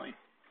 unfortunately.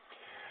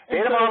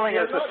 Data modeling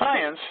as a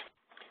science,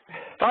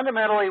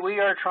 fundamentally we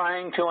are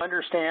trying to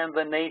understand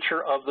the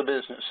nature of the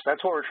business.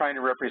 That's what we're trying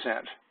to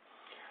represent.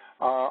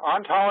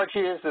 Ontology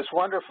is this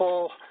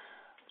wonderful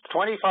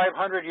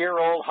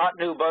 2,500-year-old hot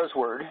new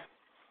buzzword.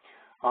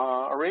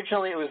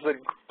 Originally, it was the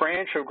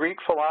branch of Greek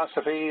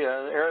philosophy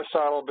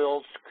Aristotle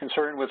built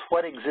concerned with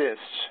what exists.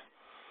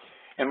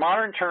 In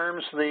modern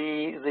terms,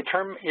 the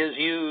term is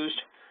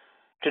used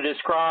to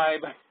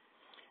describe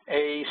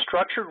a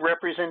structured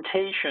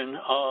representation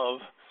of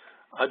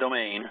a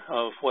domain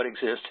of what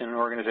exists in an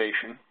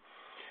organization.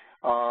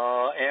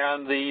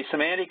 And the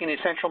semantic and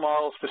essential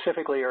models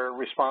specifically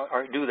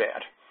do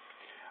that.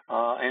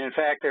 And in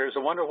fact, there's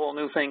a wonderful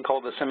new thing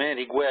called the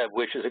semantic web,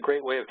 which is a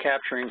great way of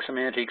capturing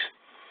semantics.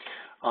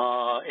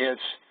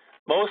 It's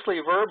mostly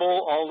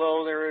verbal,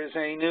 although there is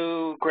a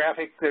new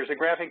graphic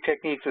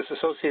technique that's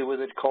associated with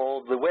it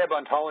called the Web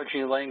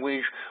Ontology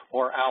Language,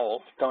 or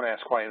OWL. Don't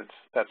ask why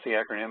that's the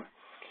acronym.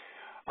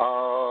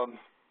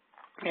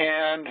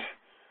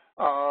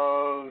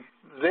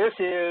 This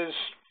is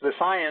the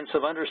science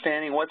of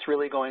understanding what's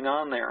really going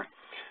on there.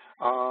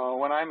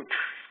 When I'm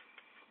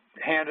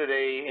handed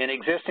an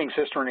existing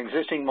system or an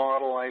existing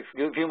model, I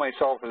view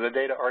myself as a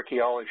data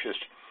archaeologist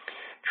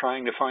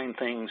trying to find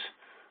things,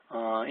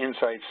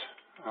 insights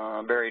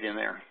buried in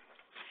there.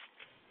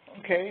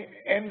 Okay,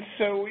 and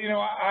so, you know,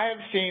 I have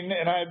seen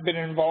and I've been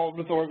involved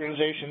with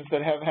organizations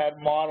that have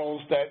had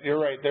models that, you're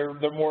right, they're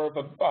more of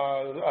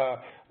a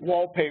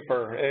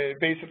wallpaper.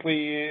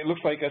 Basically, it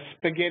looks like a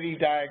spaghetti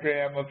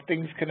diagram of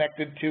things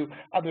connected to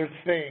other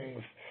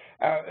things.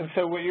 And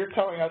so what you're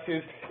telling us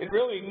is it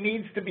really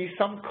needs to be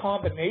some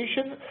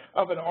combination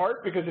of an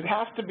art, because it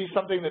has to be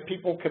something that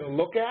people can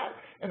look at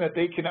and that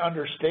they can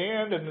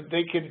understand and that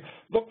they can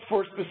look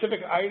for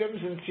specific items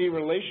and see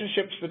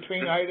relationships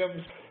between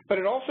items. But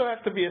it also has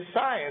to be a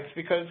science,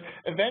 because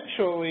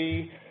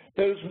eventually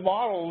those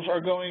models are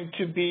going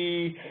to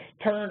be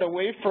turned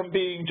away from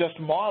being just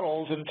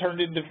models and turned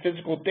into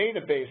physical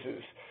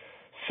databases.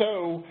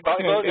 So,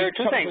 well, there are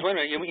two things. Wait a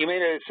minute, you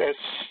made a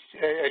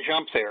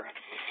jump there.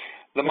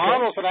 The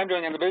models that I'm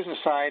doing on the business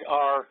side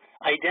are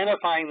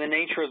identifying the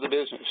nature of the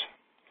business.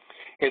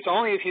 It's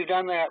only if you've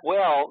done that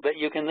well that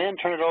you can then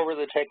turn it over to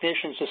the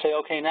technicians to say,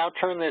 okay, now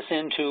turn this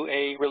into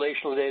a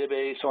relational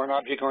database or an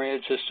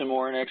object-oriented system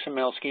or an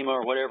XML schema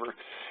or whatever.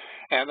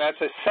 And that's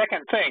a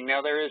second thing.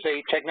 Now, there is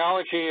a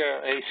technology,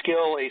 a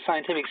skill, a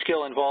scientific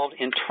skill involved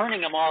in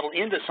turning a model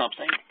into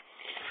something.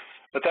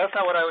 But that's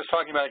not what I was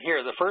talking about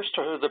here. The first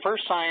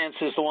science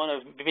is the one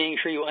of being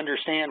sure you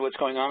understand what's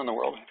going on in the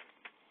world.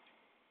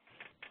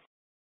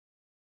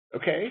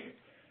 Okay,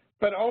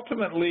 but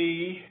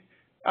ultimately,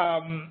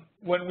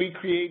 when we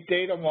create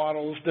data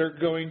models, they're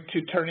going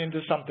to turn into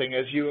something,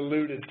 as you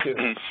alluded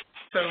to.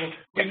 So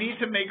we need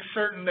to make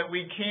certain that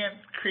we can't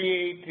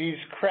create these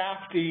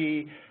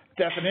crafty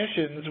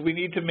definitions. We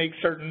need to make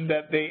certain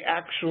that they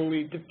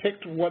actually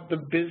depict what the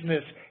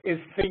business is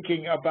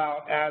thinking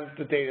about as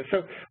the data.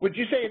 So would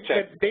you say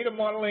that data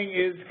modeling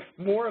is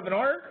more of an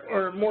art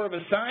or more of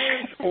a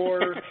science,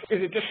 or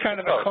is it just kind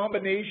of a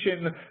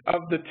combination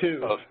of the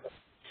two?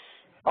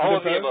 All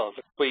of the above.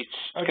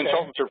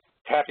 Consultants are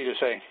happy to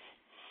say.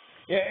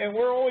 Yeah, and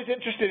we're always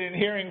interested in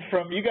hearing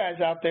from you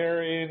guys out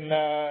there, in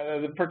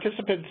the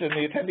participants and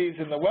the attendees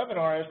in the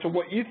webinar, as to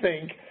what you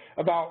think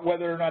about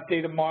whether or not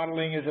data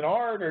modeling is an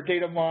art or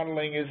data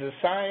modeling is a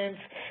science.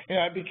 You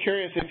know, I'd be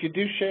curious if you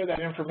do share that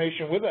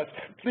information with us.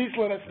 Please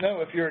let us know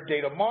if you're a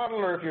data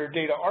modeler, if you're a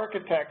data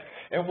architect,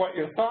 and what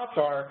your thoughts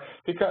are,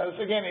 because,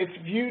 again,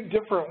 it's viewed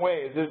different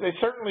ways. They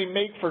certainly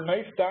make for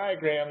nice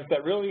diagrams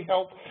that really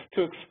help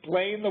to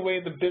explain the way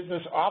the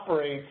business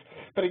operates,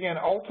 but, again,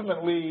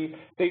 ultimately,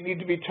 they need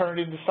to be turned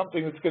into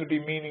something that's going to be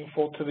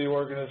meaningful to the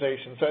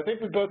organization. So I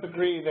think we both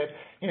agree that,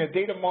 you know,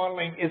 data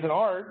modeling is an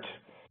art,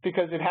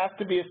 because it has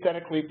to be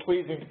aesthetically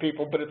pleasing to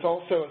people, but it's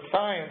also a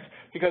science,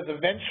 because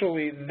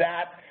eventually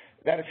that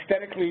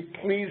aesthetically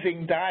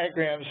pleasing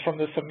diagrams from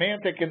the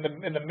semantic and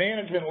the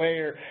management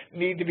layer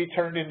need to be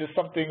turned into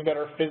something that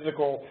are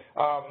physical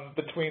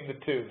between the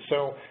two.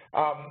 So,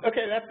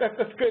 okay,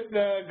 that's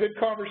good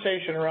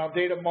conversation around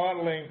data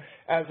modeling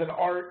as an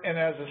art and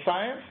as a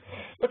science.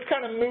 Let's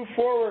kind of move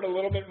forward a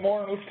little bit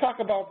more, and let's talk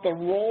about the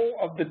role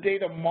of the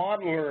data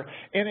modeler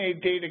in a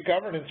data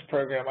governance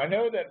program. I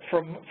know that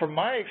from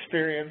my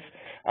experience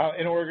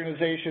in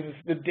organizations,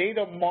 the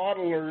data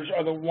modelers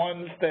are the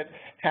ones that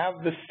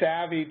have the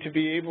savvy to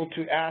be able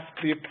to ask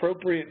the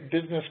appropriate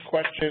business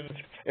questions.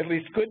 At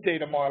least good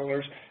data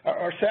modelers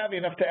are savvy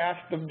enough to ask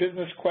the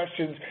business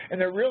questions,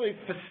 and they're really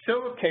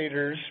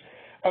facilitators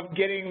of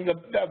being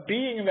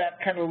that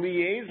kind of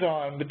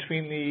liaison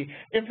between the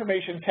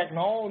information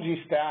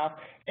technology staff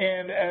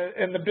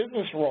and the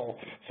business role.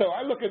 So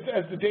I look at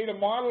as the data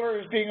modeler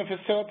as being a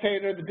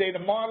facilitator, the data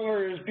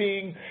modeler as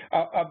being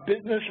a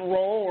business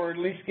role, or at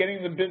least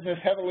getting the business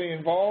heavily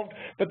involved,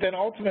 but then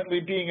ultimately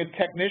being a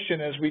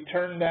technician as we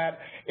turn that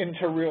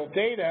into real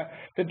data.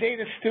 The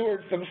data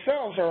stewards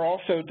themselves are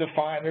also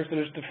definers.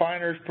 There's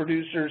definers,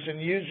 producers,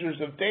 and users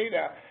of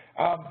data.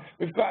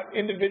 We've got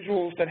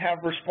individuals that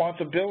have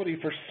responsibility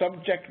for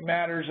subject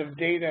matters of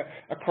data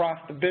across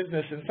the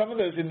business, and some of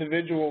those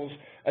individuals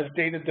as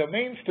data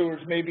domain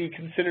stewards may be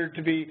considered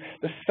to be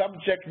the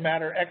subject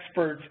matter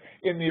experts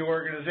in the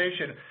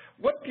organization.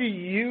 What do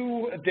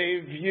you,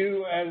 Dave,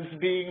 view as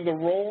being the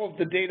role of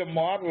the data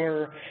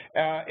modeler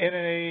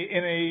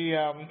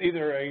in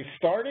either a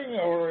starting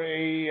or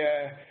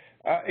a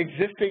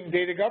existing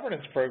data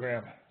governance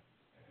program?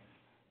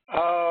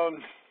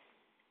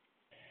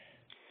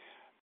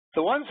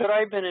 The ones that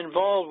I've been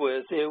involved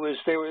with, they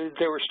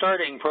were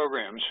starting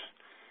programs,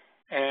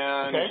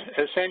 and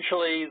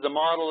essentially the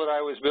model that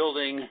I was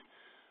building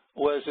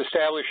was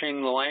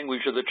establishing the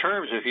language of the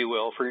terms, if you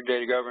will, for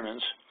data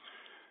governance.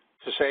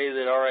 To say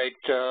that, all right,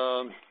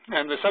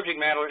 and the subject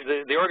matter,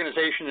 the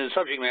organization and the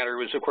subject matter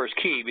was, of course,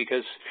 key,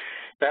 because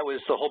that was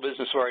the whole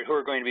business of, all right, who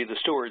are going to be the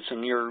stewards,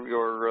 and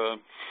your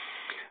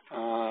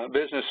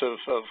business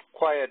of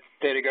quiet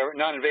data,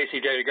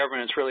 non-invasive data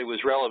governance really was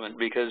relevant,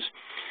 because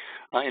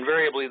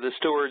invariably the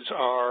stewards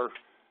are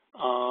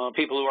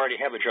people who already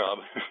have a job.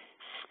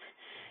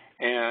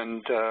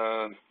 And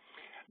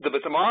but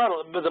the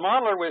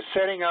modeler was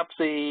setting up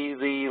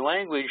the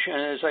language,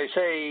 and as I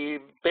say,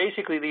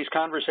 basically these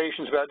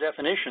conversations about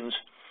definitions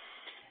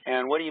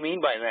and what do you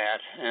mean by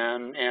that,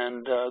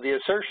 and the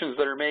assertions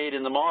that are made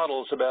in the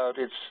models about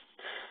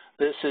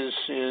this is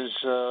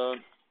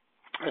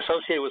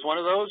associated with one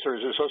of those, or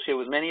is associated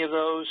with many of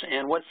those,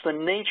 and what's the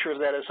nature of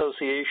that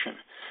association?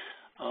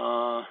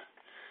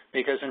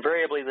 Because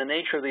invariably the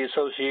nature of the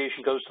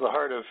association goes to the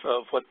heart of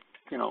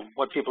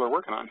what people are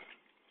working on.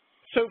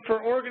 So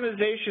for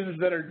organizations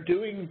that are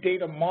doing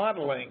data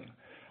modeling,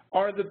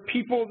 are the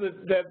people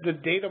that the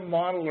data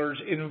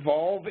modelers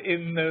involve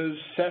in those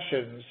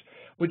sessions,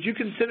 would you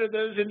consider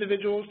those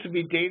individuals to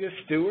be data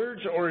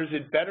stewards, or is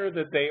it better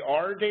that they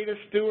are data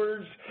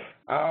stewards?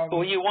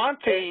 Well, you want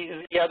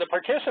the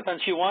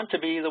participants, you want to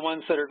be the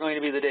ones that are going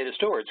to be the data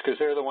stewards, because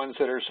they're the ones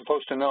that are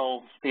supposed to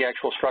know the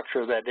actual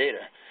structure of that data.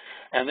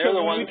 And they're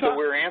the ones that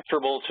we're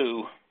answerable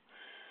to,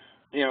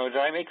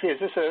 is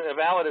this a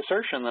valid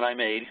assertion that I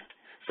made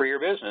for your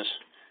business?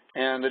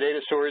 And the data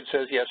steward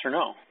says yes or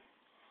no.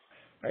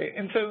 Right.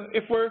 And so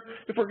if we're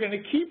going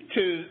to keep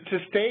to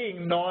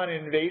staying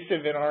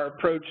non-invasive in our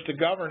approach to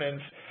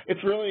governance,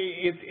 it's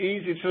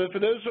easy. So for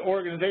those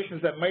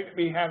organizations that might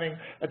be having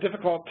a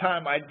difficult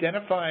time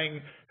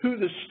identifying who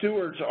the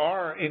stewards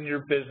are in your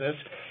business,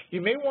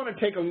 you may want to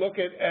take a look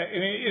at,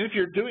 and if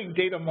you're doing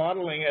data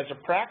modeling as a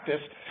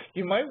practice,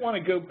 you might want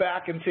to go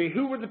back and say,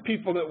 who were the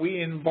people that we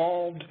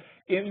involved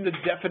in the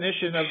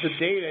definition of the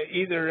data,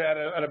 either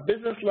at a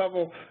business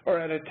level or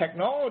at a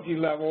technology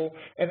level,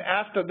 and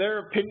asked of their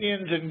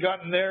opinions and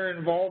gotten their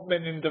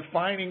involvement in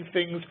defining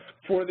things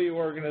for the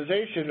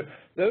organization.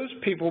 Those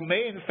people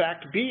may in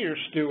fact be your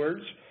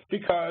stewards,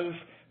 because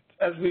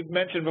as we've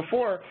mentioned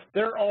before,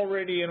 they're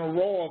already in a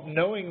role of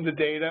knowing the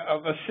data,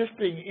 of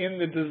assisting in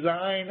the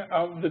design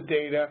of the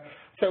data.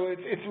 So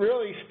it's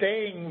really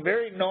staying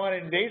very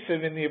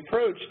non-invasive in the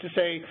approach to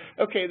say,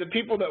 okay, the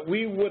people that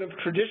we would have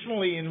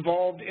traditionally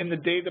involved in the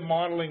data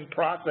modeling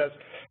process,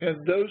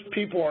 those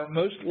people are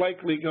most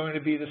likely going to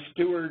be the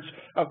stewards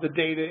of the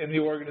data in the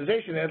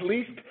organization, at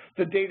least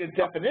the data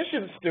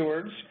definition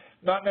stewards,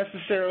 not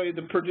necessarily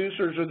the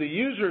producers or the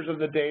users of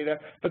the data,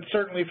 but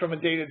certainly from a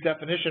data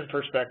definition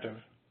perspective.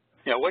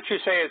 Yeah, what you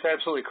say is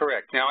absolutely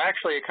correct. Now,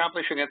 actually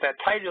accomplishing it that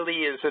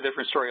tightly is a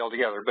different story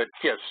altogether, but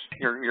yes,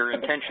 your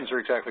intentions are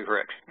exactly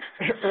correct.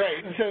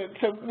 Right,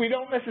 so we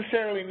don't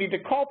necessarily need to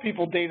call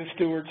people data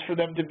stewards for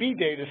them to be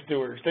data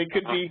stewards. They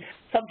could be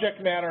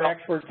subject matter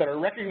experts that are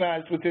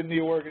recognized within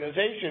the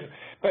organization,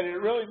 but it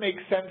really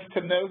makes sense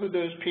to know who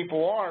those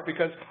people are,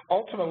 because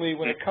ultimately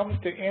when it comes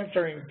to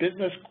answering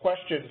business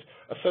questions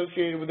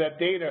associated with that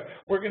data,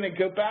 we're going to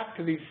go back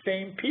to these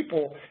same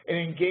people and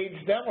engage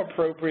them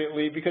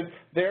appropriately, because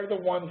they're the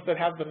ones that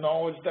have the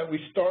knowledge that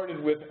we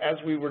started with as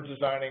we were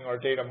designing our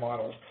data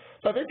models.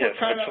 So I think we're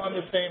kind of on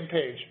the same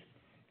page.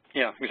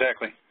 Yeah,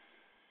 exactly.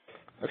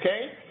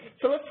 Okay,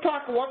 so let's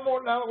talk one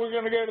more. Now we're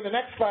going to go to the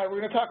next slide. We're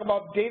going to talk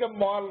about data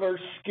modeler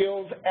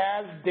skills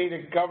as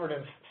data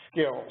governance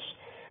skills.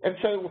 And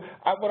so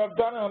what I've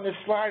done on this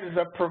slide is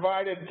I've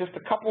provided just a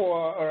couple,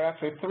 or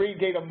actually 3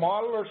 data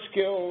modeler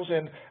skills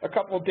and a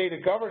couple of data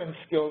governance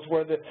skills,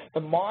 where the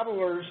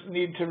modelers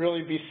need to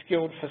really be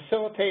skilled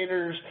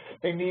facilitators.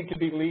 They need to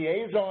be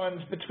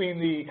liaisons between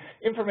the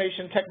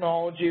information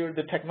technology or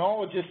the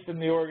technologists in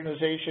the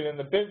organization and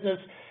the business,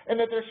 and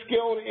that they're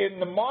skilled in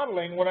the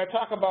modeling. When I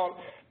talk about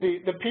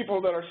the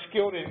people that are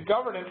skilled in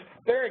governance,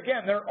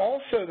 they're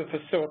also the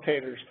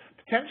facilitators.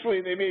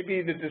 Potentially they may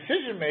be the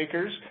decision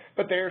makers,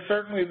 but they are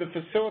certainly the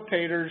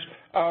facilitators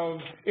of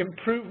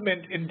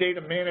improvement in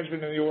data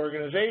management in the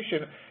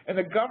organization. And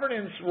the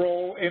governance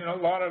role in a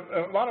lot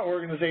of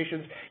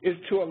organizations is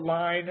to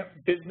align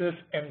business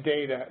and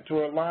data,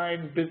 to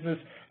align business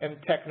and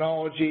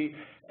technology.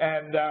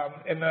 And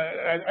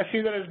I see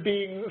that as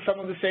being some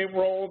of the same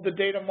role of the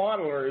data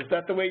modeler. Is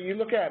that the way you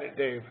look at it,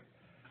 Dave?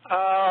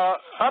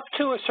 Up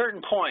to a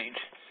certain point.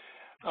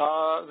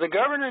 The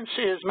governance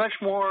is much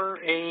more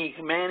a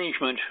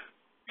management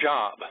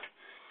job,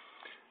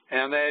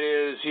 and that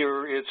is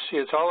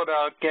it's all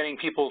about getting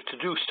people to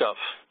do stuff.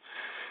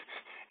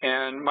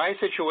 And my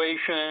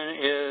situation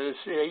is,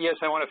 yes,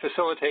 I want to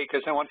facilitate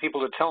because I want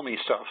people to tell me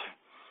stuff.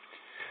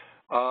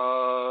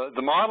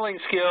 The modeling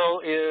skill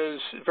is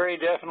very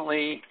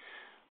definitely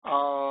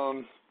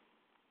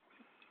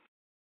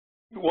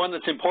one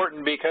that's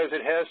important because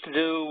it has to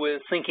do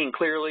with thinking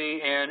clearly,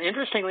 and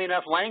interestingly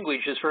enough,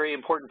 language is a very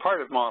important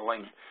part of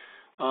modeling,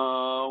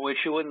 which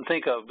you wouldn't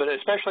think of, but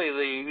especially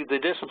the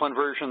discipline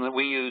version that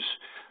we use,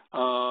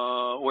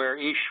 where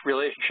each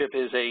relationship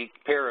is a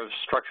pair of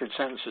structured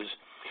sentences.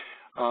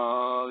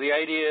 The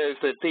idea is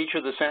that each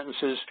of the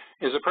sentences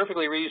is a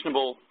perfectly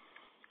reasonable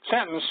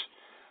sentence,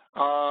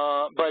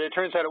 but it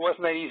turns out it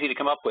wasn't that easy to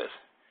come up with.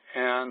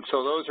 And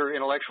so those are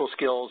intellectual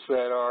skills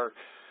that are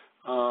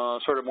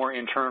sort of more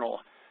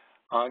internal.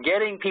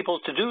 Getting people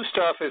to do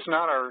stuff is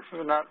not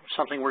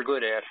something we're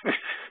good at,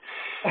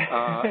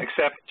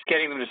 except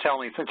getting them to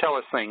tell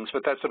us things,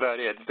 but that's about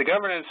it. The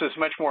governance is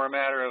much more a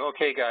matter of,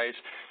 okay, guys,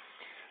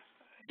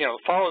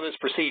 follow this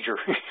procedure.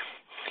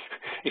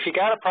 If you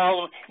got a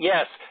problem,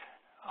 yes,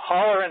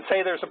 holler and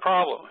say there's a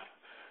problem.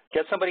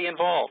 Get somebody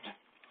involved,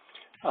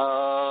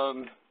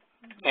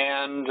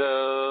 and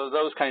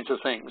those kinds of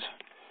things.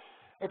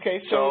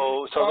 Okay,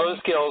 so those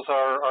skills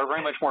are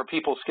very much more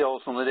people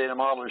skills than the data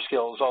modeler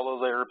skills, although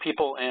there are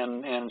people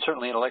and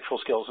certainly intellectual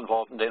skills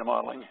involved in data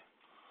modeling.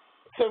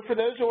 So for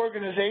those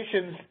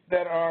organizations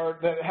that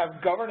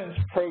have governance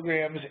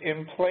programs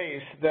in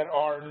place that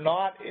are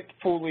not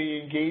fully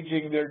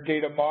engaging their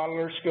data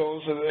modeler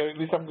skills, or at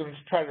least I'm going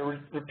to try to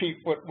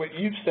repeat what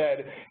you've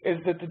said,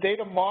 is that the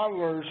data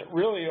modelers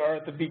really are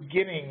at the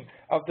beginning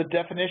of the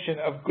definition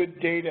of good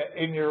data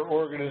in your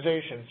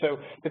organization. So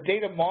the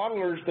data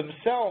modelers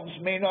themselves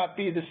may not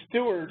be the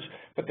stewards,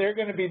 but they're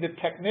going to be the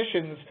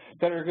technicians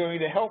that are going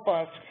to help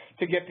us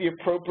to get the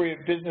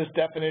appropriate business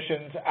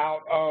definitions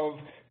out of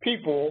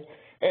people.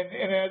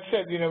 And as I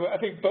said, I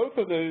think both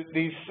of the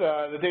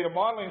data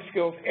modeling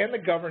skills and the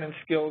governance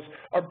skills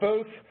are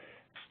both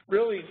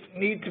really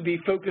need to be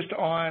focused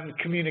on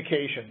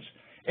communications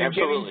and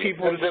Absolutely. Getting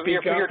people to speak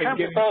up. Your term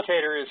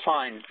facilitator is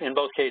fine in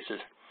both cases.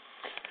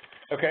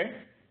 Okay.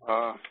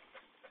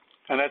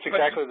 And that's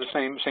exactly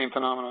the same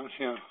phenomenon.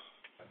 Yeah.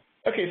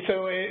 Okay,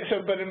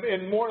 but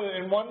in more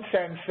than one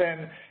sense,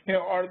 then,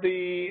 are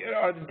the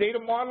data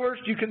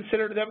modelers? Do you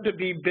consider them to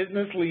be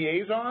business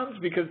liaisons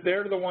because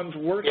they're the ones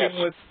working Yes.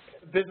 with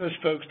business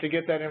folks to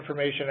get that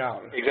information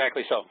out?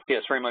 Exactly so.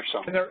 Yes, very much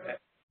so.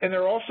 And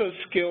they're also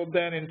skilled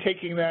then in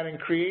taking that and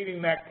creating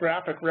that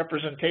graphic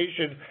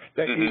representation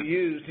that you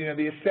used,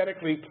 the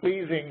aesthetically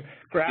pleasing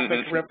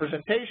graphic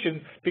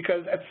representation,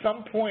 because at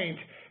some point,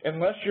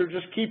 unless you're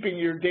just keeping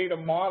your data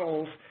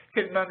models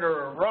hidden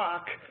under a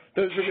rock,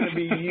 those are going to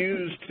be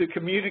used to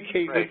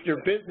communicate with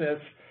your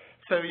business.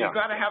 So you've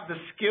got to have the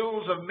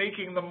skills of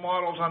making the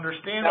models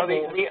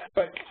understandable.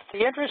 Now the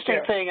interesting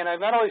thing, and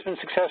I've not always been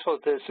successful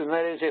at this, and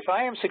that is if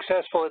I am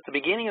successful at the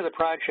beginning of the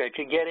project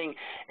in getting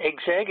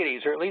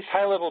executives or at least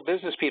high-level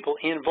business people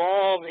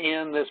involved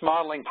in this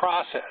modeling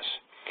process,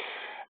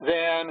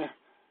 then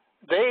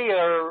they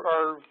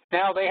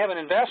now they have an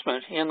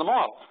investment in the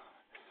model.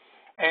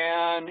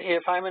 And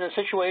if I'm in a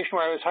situation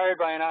where I was hired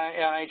by an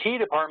IT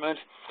department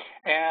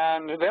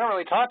and they don't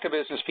really talk to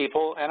business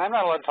people, and I'm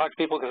not allowed to talk to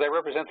people because I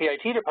represent the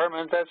IT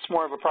department, that's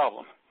more of a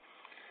problem.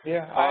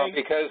 Yeah,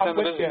 because then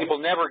the business people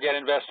never get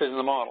invested in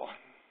the model.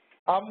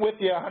 I'm with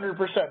you 100%.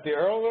 The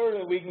earlier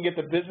that we can get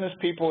the business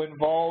people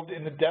involved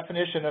in the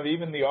definition of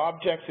even the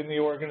objects in the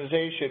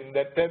organization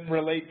that then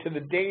relate to the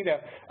data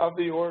of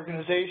the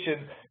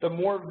organization, the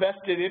more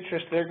vested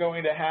interest they're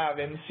going to have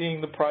in seeing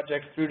the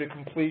project through to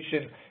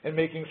completion and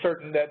making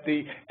certain that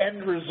the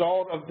end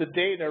result of the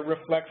data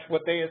reflects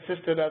what they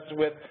assisted us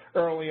with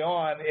early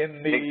on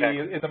in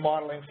the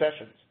modeling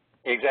sessions.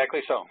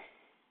 Exactly so.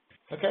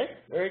 Okay,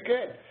 very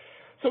good.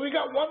 So we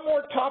got one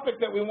more topic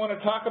that we want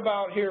to talk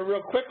about here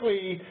real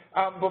quickly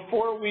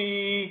before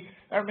we,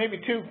 or maybe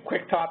two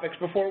quick topics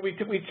before we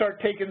start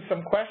taking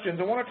some questions.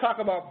 I want to talk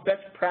about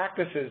best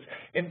practices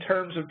in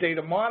terms of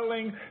data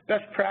modeling,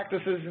 best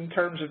practices in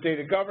terms of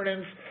data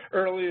governance.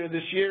 Earlier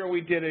this year,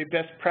 we did a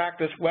best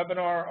practice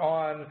webinar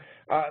on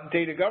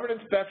data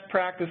governance best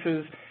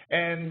practices,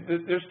 and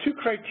there's two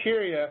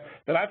criteria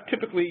that I've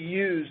typically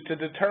used to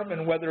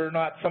determine whether or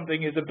not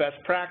something is a best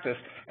practice.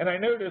 And I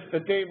noticed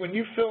that, Dave, when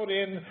you filled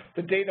in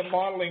the data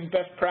modeling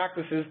best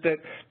practices, that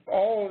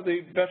all of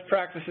the best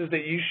practices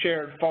that you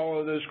shared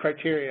follow those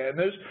criteria. And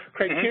those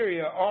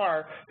criteria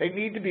are, they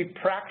need to be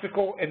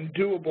practical and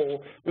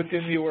doable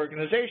within the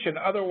organization.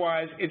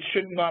 Otherwise, it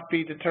should not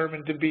be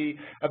determined to be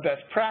a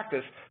best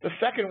practice. The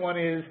second one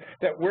is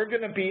that we're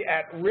going to be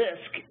at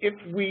risk if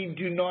we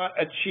do not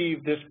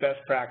achieve this best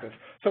practice.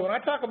 So So when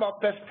I talk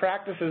about best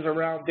practices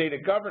around data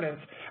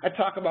governance, I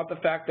talk about the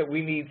fact that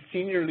we need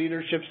senior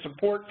leadership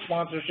support,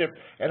 sponsorship,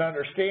 and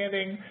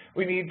understanding.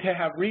 We need to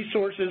have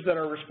resources that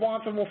are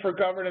responsible for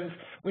governance.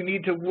 We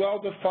need to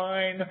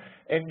well-define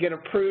and get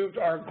approved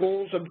our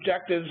goals,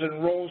 objectives,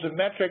 and roles and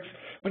metrics.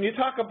 When you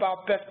talk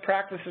about best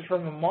practices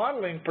from a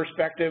modeling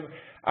perspective,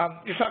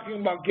 you're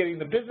talking about getting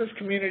the business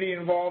community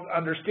involved,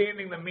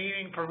 understanding the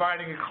meaning,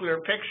 providing a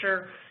clear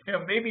picture. You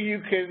know, maybe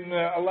you can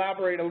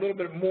elaborate a little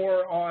bit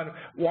more on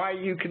why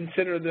you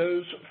consider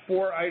those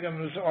 4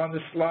 items on the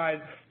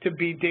slide to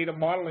be data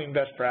modeling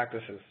best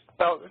practices.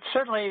 Well,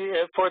 certainly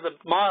for the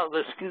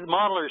modelers,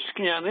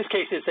 in this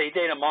case it's a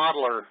data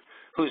modeler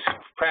who's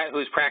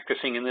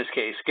practicing in this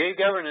case. Data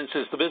governance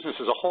is the business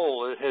as a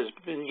whole. It has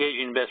been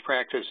engaging in best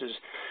practices.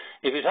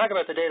 If you talk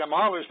about the data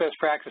modeler's best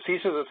practice,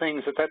 these are the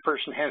things that that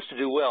person has to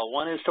do well.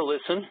 One is to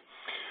listen.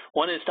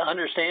 One is to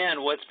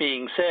understand what's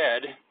being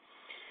said.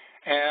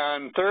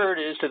 And third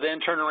is to then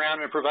turn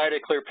around and provide a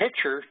clear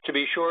picture to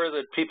be sure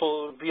that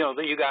people,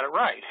 that you got it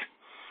right.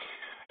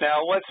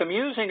 Now, what's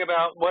amusing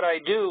about what I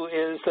do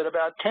is that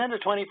about 10 to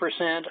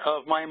 20%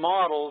 of my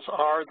models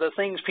are the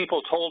things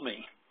people told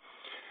me.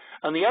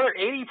 And the other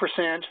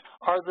 80%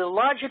 are the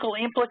logical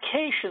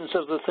implications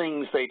of the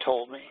things they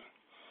told me.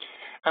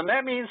 And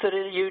that means that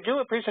you do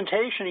a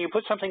presentation, you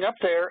put something up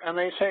there, and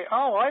they say,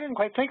 oh, I didn't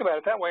quite think about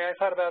it that way, I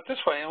thought about it this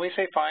way. And we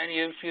say, fine,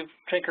 you've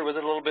tinkered with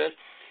it a little bit.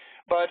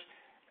 But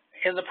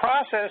in the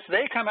process,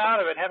 they come out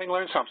of it having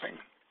learned something.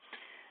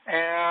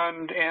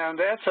 And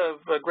that's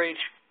a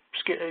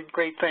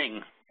great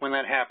thing when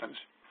that happens.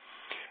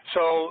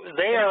 So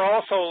they are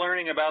also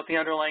learning about the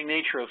underlying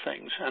nature of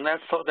things, and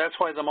that's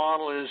why the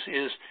model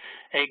is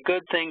a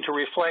good thing to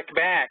reflect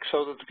back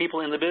so that the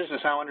people in the business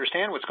now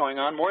understand what's going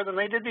on more than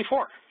they did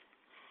before.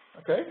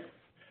 Okay.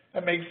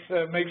 That makes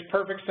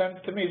perfect sense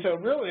to me. So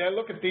really, I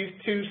look at these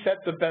 2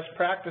 sets of best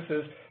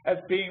practices as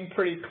being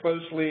pretty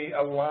closely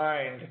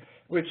aligned,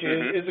 which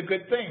is a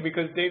good thing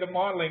because data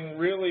modeling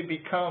really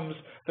becomes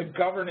the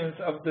governance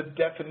of the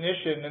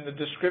definition and the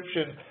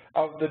description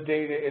of the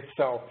data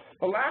itself.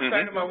 The last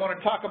item I want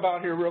to talk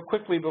about here real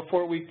quickly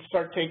before we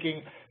start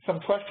taking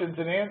some questions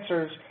and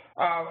answers,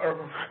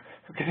 or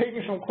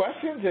taking some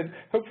questions and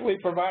hopefully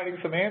providing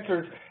some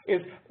answers,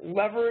 is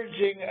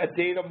leveraging a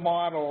data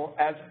model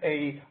as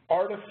an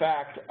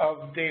artifact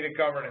of data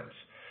governance.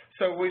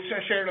 So we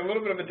shared a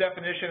little bit of a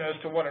definition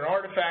as to what an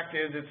artifact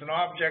is. It's an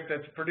object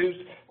that's produced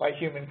by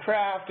human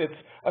craft. It's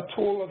a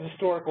tool of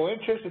historical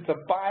interest. It's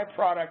a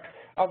byproduct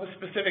of a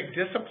specific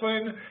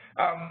discipline.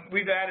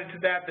 We've added to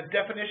that the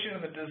definition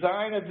and the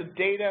design of the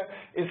data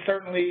is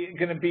certainly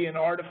going to be an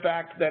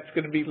artifact that's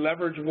going to be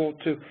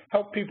leverageable to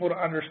help people to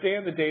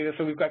understand the data.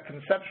 So we've got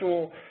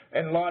conceptual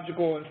and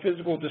logical and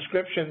physical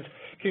descriptions.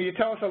 Can you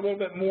tell us a little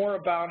bit more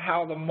about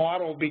how the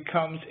model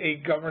becomes a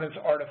governance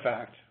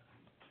artifact?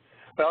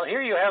 Well,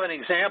 here you have an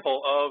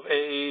example of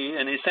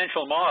an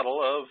essential model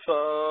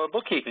of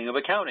bookkeeping, of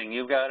accounting.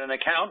 You've got an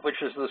account,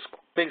 which is this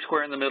big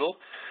square in the middle,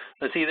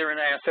 that's either an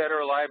asset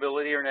or a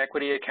liability or an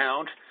equity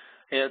account.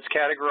 It's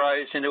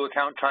categorized into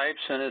account types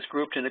and it's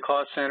grouped into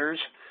cost centers.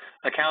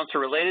 Accounts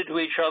are related to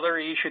each other.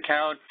 Each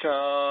account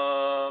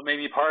may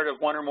be part of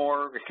one or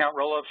more account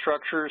roll-up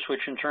structures,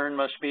 which in turn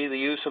must be the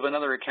use of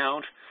another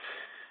account.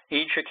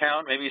 Each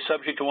account may be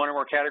subject to one or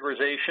more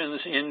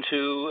categorizations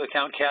into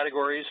account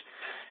categories.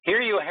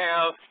 Here you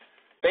have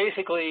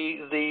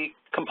basically the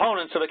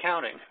components of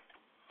accounting.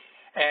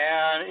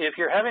 And if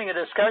you're having a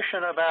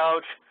discussion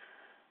about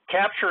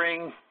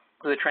capturing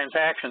the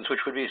transactions, which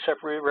would be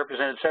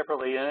represented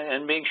separately,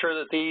 and being sure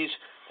that these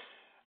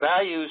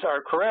values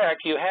are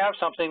correct, you have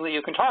something that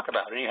you can talk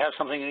about, and you have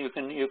something that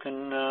you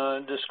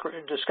can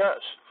discuss.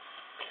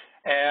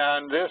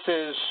 And this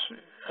is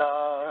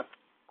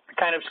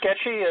kind of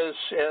sketchy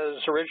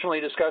as originally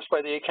discussed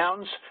by the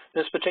accountants.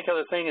 This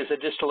particular thing is a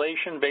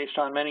distillation based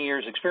on many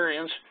years'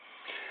 experience.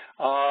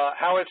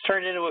 How it's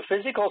turned into a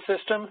physical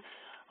system,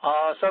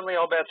 suddenly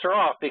all bets are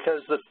off because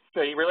the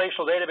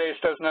relational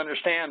database doesn't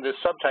understand this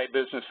subtype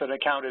business. An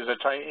account is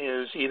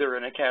either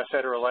an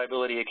asset or a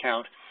liability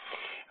account,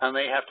 and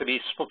they have to be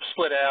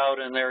split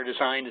out, and there are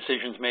design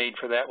decisions made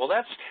for that. Well,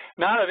 that's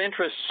not of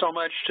interest so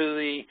much to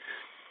the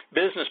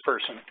business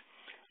person.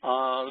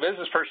 The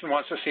business person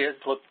wants to see it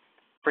look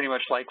pretty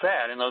much like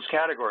that in those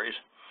categories.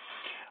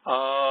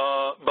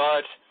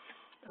 But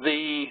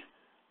the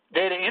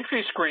data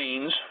entry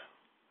screens,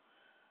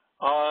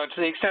 to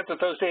the extent that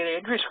those data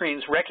entry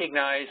screens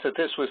recognize that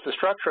this was the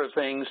structure of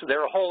things,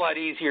 they're a whole lot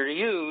easier to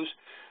use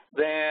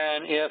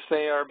than if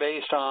they are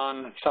based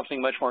on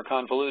something much more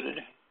convoluted.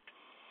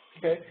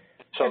 Okay.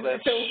 So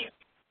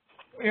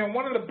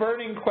one of the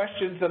burning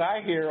questions that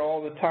I hear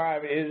all the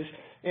time is,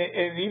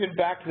 and even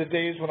back to the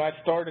days when I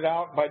started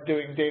out by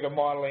doing data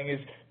modeling, is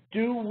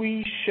do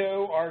we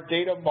show our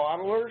data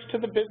modelers to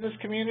the business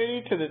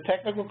community, to the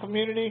technical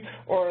community,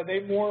 or are they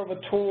more of a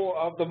tool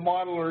of the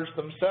modelers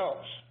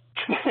themselves?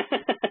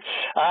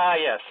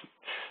 Yes,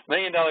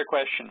 $1-million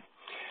question.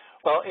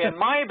 Well, in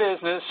my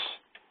business,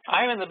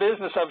 I'm in the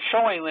business of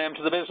showing them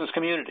to the business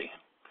community.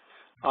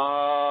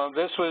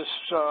 This was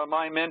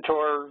my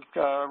mentor,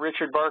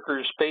 Richard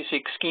Barker's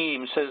basic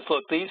scheme. Says,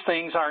 look, these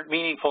things aren't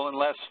meaningful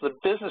unless the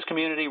business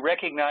community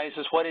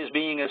recognizes what is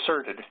being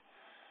asserted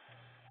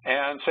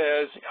and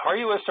says, are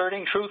you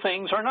asserting true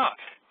things or not?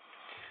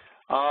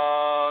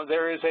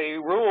 There is a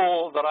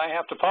rule that I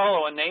have to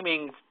follow in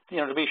naming,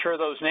 to be sure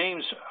those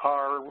names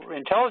are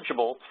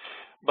intelligible,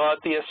 but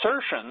the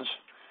assertions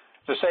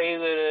to say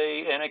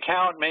that an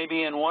account may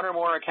be in one or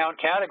more account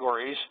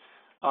categories,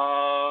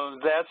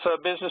 that's a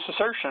business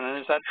assertion, and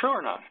is that true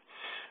or not?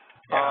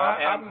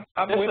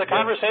 This is a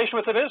conversation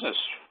with the business,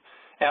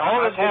 and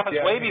all of this happens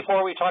way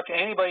before we talk to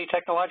anybody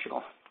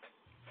technological.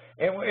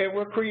 And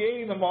we're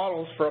creating the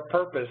models for a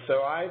purpose,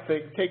 so I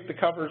think take the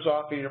covers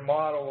off of your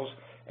models,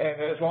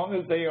 and as long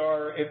as they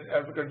are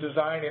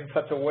designed in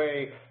such a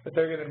way that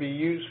they're going to be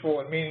useful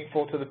and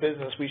meaningful to the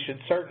business, we should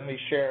certainly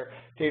share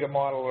data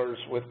modelers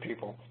with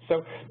people.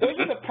 So those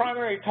are the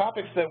primary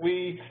topics that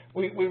we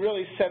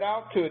really set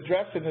out to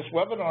address in this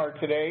webinar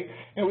today.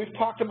 And we've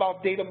talked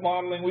about data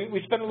modeling.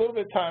 We spent a little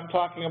bit of time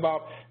talking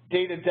about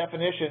data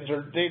definitions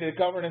or data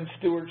governance,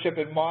 stewardship,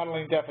 and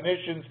modeling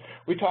definitions.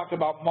 We talked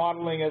about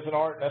modeling as an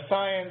art and a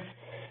science.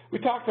 We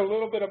talked a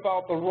little bit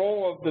about the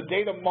role of the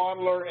data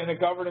modeler in a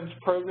governance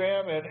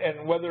program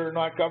and whether or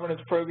not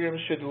governance programs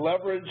should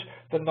leverage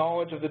the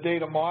knowledge of the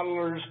data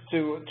modelers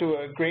to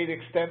a great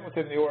extent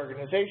within the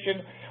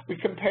organization. We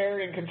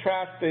compared and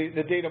contrast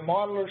the data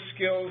modeler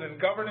skills and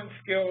governance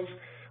skills.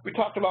 We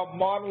talked about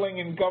modeling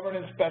and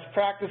governance best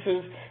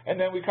practices, and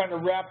then we kind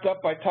of wrapped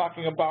up by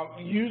talking about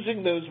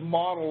using those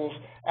models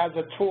as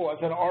a tool, as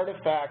an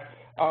artifact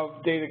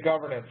of data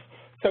governance.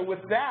 So with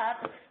that,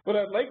 what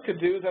I'd like to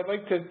do is I'd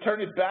like to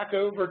turn it back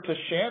over to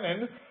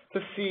Shannon to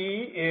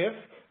see if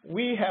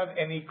we have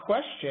any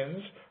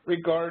questions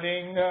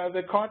regarding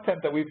the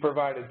content that we've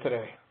provided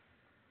today.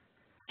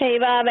 Hey,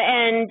 Bob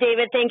and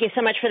David, thank you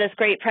so much for this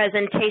great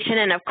presentation.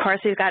 And of course,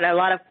 we've got a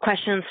lot of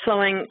questions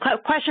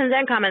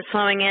and comments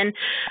flowing in.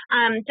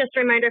 Just a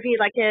reminder, if you'd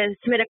like to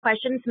submit a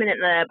question, submit it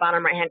in the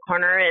bottom right-hand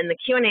corner in the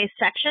Q&A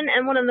section.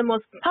 And one of the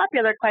most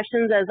popular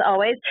questions, as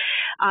always,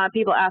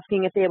 people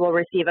asking if they will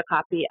receive a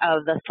copy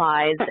of the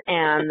slides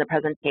and the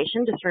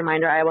presentation. Just a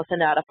reminder, I will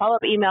send out a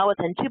follow-up email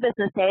within 2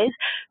 business days.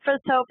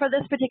 So for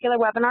this particular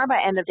webinar,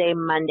 by end of day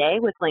Monday,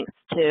 with links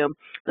to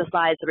the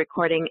slides, the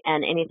recording,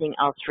 and anything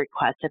else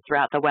requested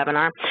throughout the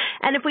webinar.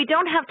 And if we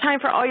don't have time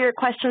for all your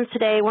questions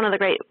today, one of the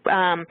great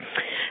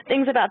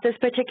things about this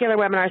particular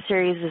webinar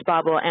series is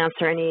Bob will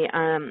answer any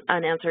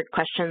unanswered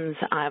questions,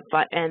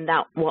 and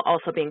that will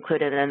also be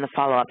included in the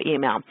follow-up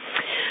email.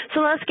 So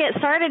let's get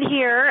started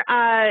here.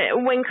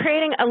 When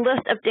creating a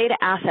list of data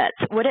assets,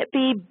 would it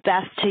be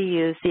best to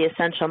use the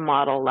essential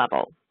model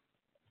level?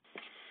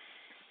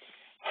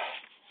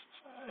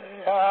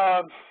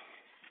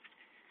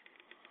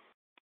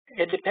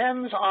 It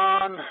depends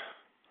on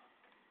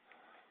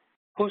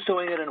who's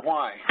doing it and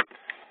why.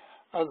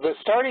 The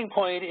starting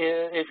point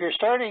is, if you're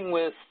starting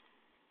with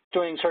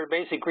doing sort of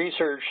basic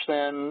research,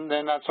 then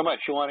not so much.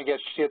 You want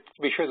to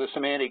be sure the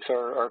semantics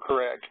are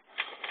correct.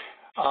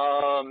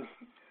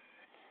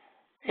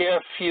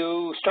 If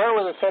you start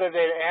with a set of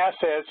data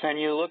assets and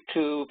you look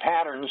to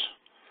patterns,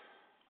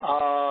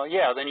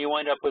 yeah, then you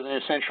wind up with an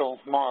essential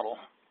model.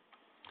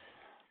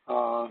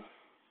 So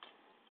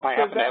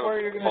is that where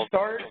you're going to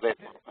start?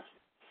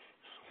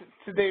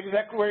 So Dave, is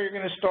that where you're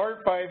going to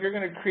start by, if you're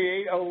going to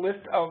create a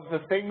list of the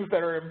things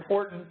that are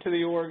important to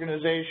the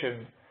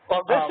organization?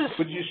 Well,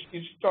 would you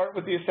start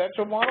with the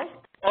essential model?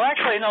 Well,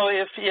 actually, no.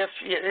 If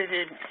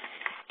it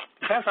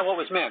depends on what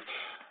was meant.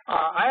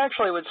 I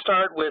actually would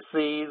start with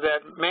that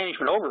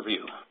management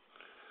overview.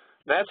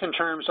 That's in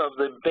terms of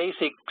the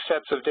basic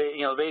sets of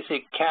data,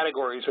 basic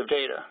categories of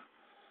data,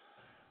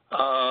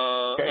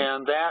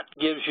 and that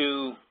gives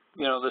you,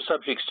 the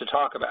subjects to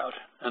talk about.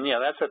 And yeah,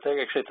 that's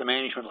actually at the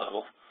management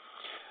level.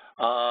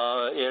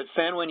 It's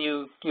then when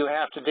you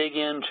have to dig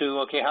into,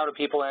 okay, how do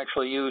people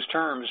actually use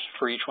terms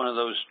for each one of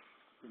those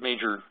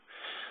major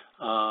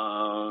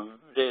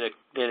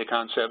data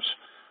concepts?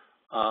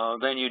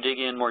 Then you dig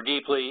in more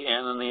deeply,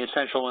 and then the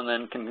essential one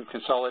then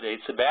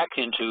consolidates it back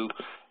into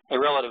a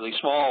relatively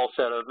small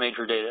set of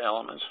major data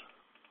elements.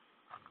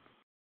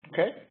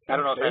 Okay. I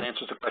don't know if that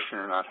answers the question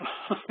or not.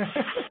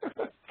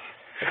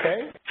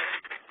 Okay.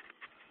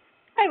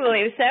 I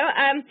believe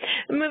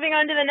so. Moving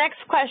on to the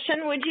next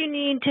question, would you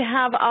need to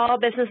have all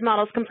business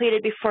models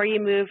completed before you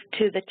move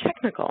to the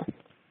technical?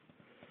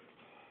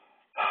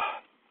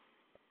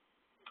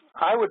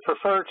 I would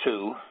prefer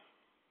to.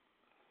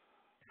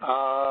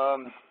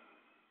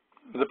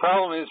 The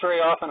problem is very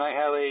often I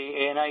have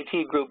an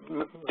IT group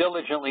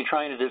diligently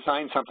trying to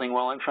design something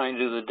while I'm trying to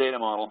do the data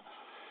model,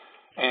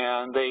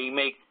 and they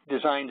make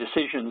design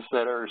decisions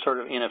that are sort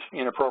of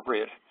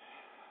inappropriate.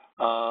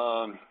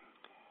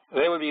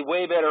 They would be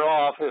way better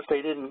off if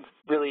they didn't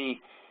really,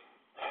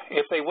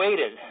 if they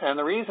waited. And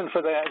the reason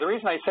for that, the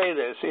reason I say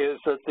this is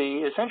that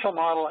the essential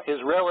model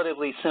is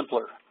relatively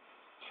simpler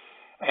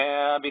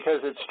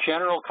because it's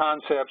general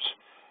concepts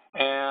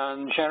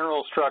and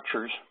general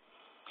structures.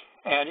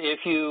 And if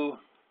you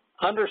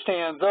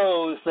understand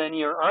those, then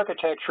your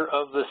architecture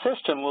of the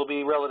system will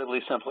be relatively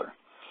simpler.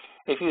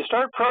 If you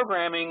start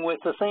programming with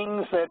the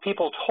things that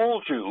people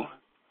told you,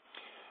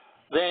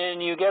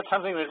 then you get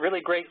something that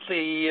really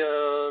greatly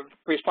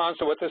responds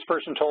to what this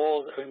person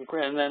told,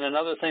 and then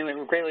another thing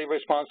that greatly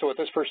responds to what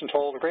this person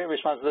told, a great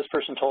response to this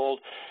person told,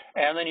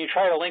 and then you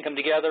try to link them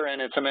together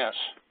and it's a mess.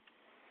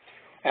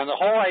 And the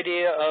whole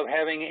idea of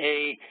having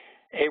a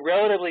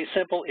relatively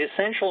simple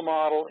essential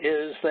model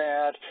is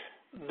that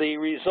the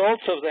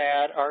results of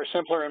that are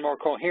simpler and more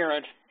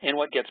coherent in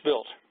what gets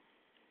built.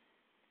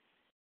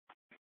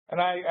 And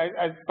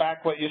I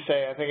back what you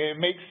say. I think it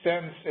makes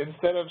sense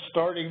instead of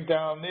starting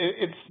down.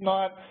 It's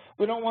not.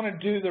 We don't want to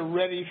do the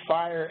ready,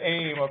 fire,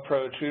 aim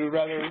approach. We would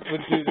rather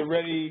do the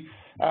ready,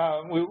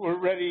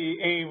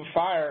 aim,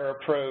 fire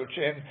approach.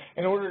 And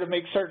in order to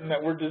make certain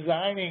that we're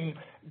designing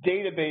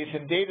database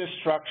and data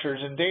structures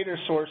and data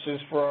sources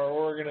for our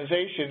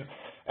organization,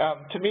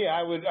 to me,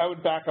 I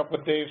would back up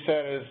what Dave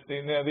said is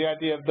the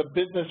idea of the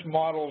business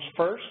models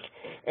first,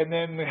 and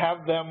then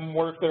have them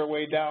work their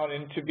way down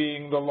into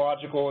being the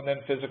logical and then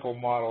physical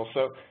models.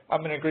 So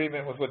I'm in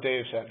agreement with what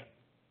Dave said.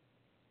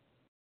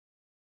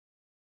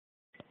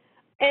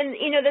 And,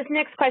 this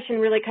next question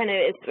really kind of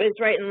is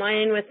right in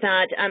line with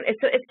that.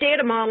 If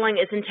data modeling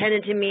is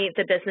intended to meet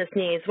the business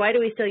needs, why do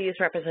we still use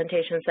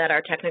representations that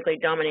are technically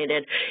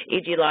dominated,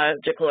 e.g.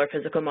 logical or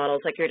physical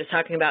models, like you were just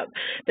talking about?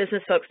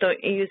 Business folks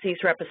don't use these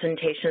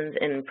representations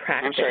in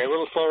practice. I'm sorry, a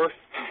little slower.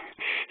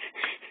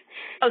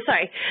 Oh,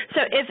 sorry.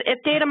 So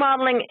if data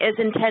modeling is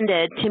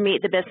intended to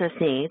meet the business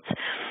needs,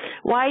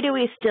 why do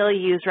we still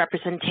use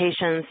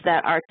representations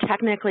that are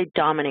technically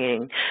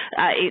dominating?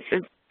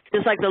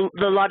 Just like the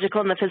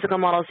logical and the physical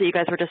models that you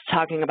guys were just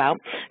talking about,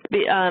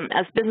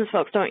 as business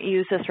folks don't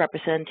use this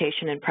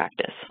representation in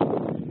practice.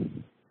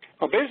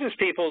 Well, business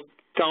people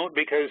don't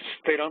because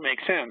they don't make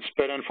sense,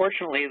 but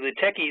unfortunately the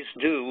techies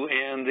do,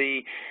 and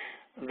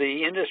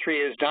the industry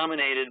is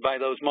dominated by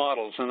those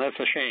models, and that's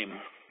a shame.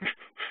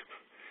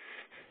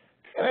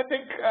 And I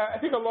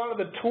think a lot of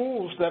the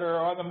tools that are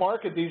on the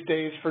market these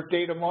days for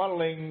data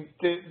modeling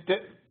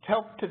that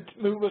help to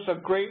move us a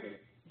great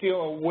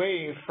deal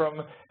away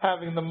from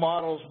having the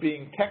models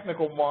being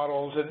technical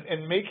models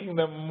and making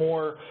them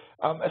more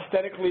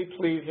aesthetically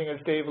pleasing, as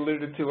Dave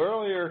alluded to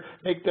earlier,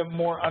 make them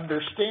more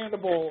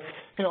understandable.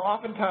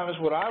 Oftentimes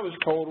what I was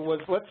told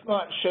was, let's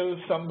not show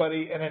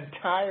somebody an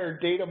entire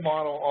data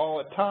model all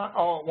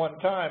at one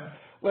time.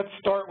 Let's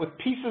start with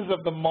pieces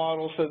of the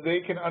model so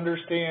they can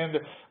understand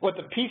what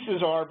the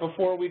pieces are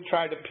before we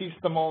try to piece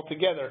them all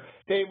together.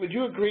 Dave, would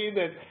you agree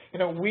that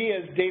we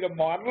as data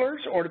modelers,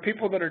 or the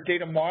people that are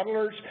data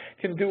modelers,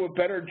 can do a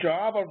better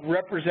job of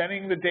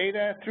representing the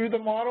data through the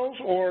models?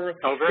 Or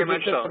very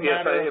much so.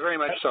 Yes, very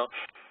much so.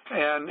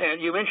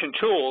 And you mentioned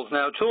tools.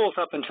 Now, tools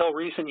up until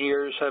recent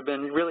years have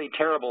been really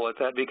terrible at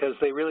that because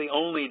they really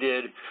only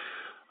did,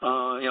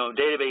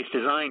 database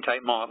design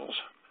type models,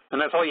 and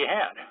that's all you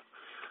had.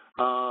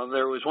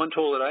 There was one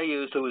tool that I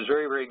used that was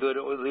very, very good.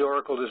 It was the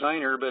Oracle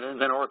Designer, but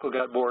then Oracle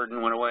got bored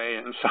and went away.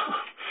 And so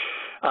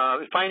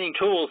finding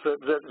tools that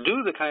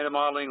do the kind of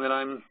modeling that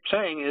I'm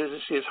saying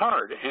is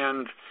hard.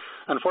 And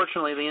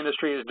unfortunately, the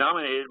industry is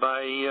dominated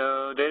by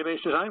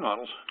database design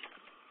models.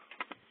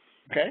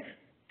 Okay.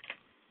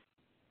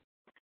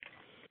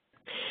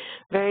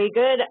 Very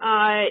good.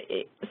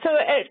 So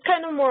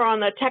kind of more on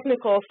the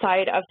technical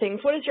side of things,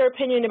 what is your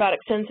opinion about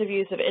extensive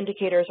use of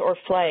indicators or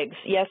flags,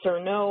 yes or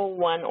no,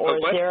 1 or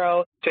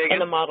 0, in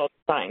the model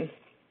design?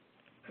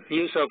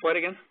 Use of what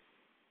again?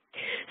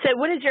 So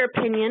what is your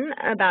opinion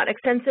about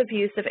extensive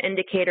use of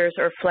indicators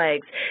or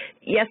flags,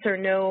 yes or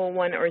no,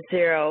 1 or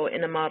 0,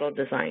 in the model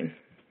design?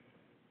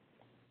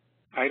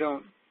 I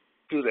don't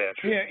do that.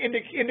 Yeah,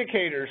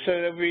 indicators.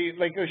 So that we,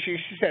 like she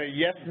said, a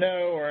yes,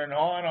 no, or an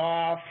on,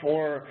 off,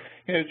 or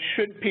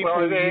should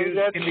people use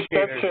indicators?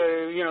 That's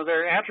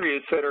there are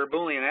attributes that are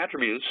Boolean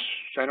attributes.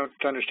 I don't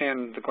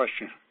understand the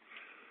question.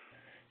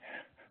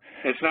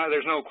 It's not.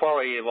 There's no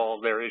quality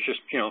involved there. It's just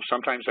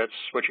sometimes that's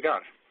what you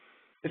got.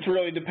 It's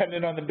really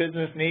dependent on the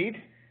business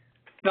need.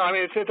 No, I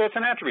mean that's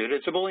an attribute.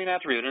 It's a Boolean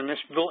attribute, and this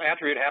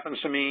attribute happens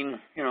to mean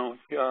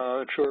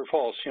true or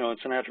false.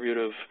 It's an attribute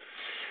of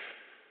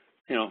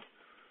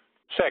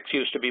sex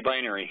used to be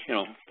binary,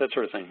 that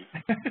sort of thing.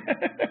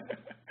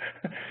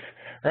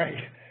 Right.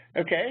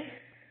 Okay.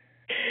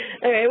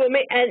 All right. Well,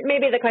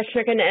 maybe the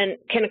questioner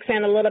can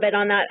expand a little bit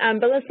on that.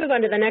 But let's move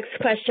on to the next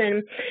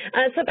question.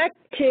 So back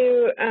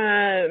to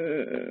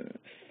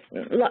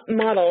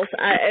models,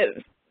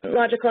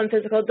 logical and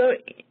physical. Don't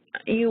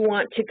you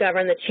want to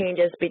govern the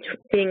changes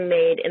being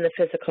made in the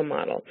physical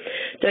model?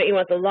 Don't you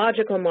want the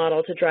logical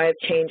model to drive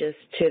changes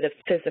to the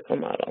physical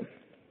model?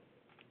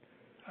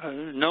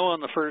 No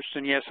on the first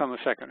and yes on the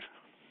second.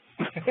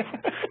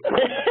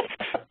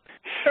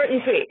 Short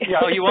and sweet.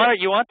 Yeah, you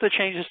want the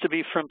changes to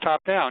be from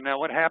top down. Now,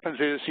 what happens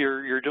is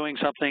you're doing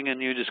something and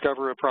you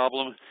discover a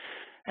problem,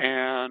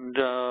 and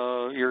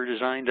your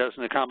design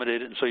doesn't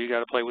accommodate it, and so you got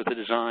to play with the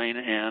design,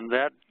 and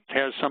that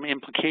has some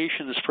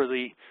implications for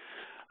the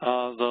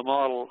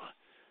model.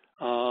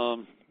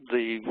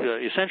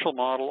 the essential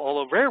model,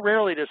 although very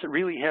rarely does it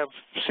really have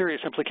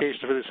serious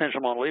implications for the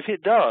essential model. If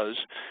it does,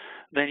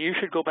 then you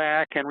should go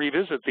back and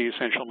revisit the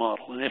essential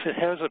model. And if it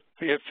has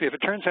if it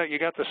turns out you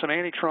got the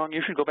semantics wrong,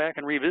 you should go back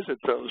and revisit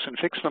those and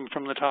fix them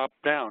from the top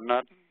down,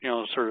 not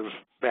sort of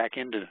back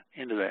into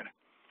that.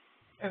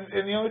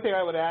 And the only thing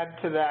I would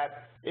add to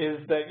that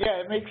is that,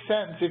 yeah, it makes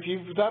sense. If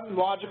you've done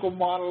logical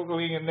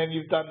modeling and then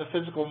you've done the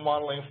physical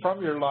modeling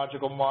from your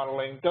logical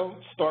modeling, don't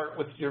start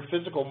with your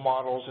physical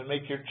models and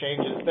make your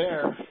changes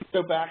there.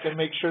 Go back and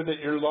make sure that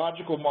your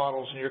logical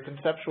models and your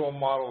conceptual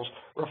models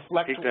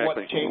reflect what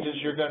changes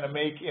you're going to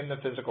make in the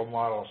physical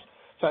models.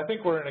 So I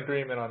think we're in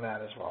agreement on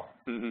that as well.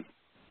 Mm-hmm.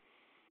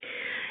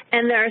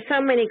 And there are so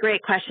many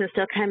great questions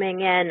still coming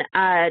in.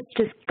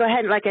 Just go ahead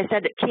and, like I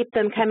said, keep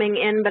them coming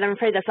in, but I'm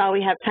afraid that's all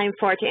we have time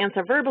for to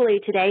answer verbally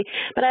today.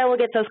 But I will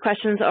get those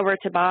questions over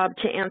to Bob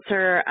to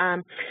answer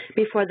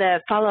before the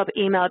follow-up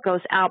email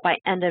goes out by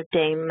end of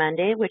day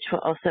Monday, which will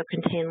also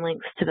contain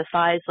links to the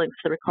slides, links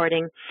to the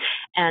recording,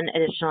 and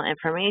additional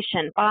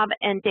information. Bob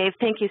and Dave,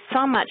 thank you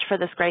so much for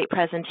this great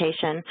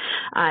presentation.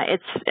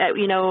 It's,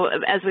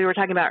 as we were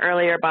talking about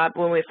earlier, Bob,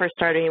 when we first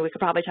started, we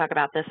could probably talk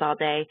about this all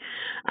day.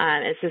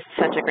 It's just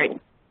such a great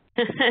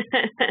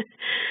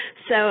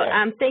So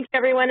thanks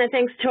everyone, and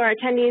thanks to our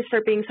attendees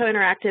for being so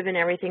interactive in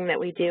everything that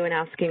we do and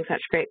asking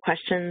such great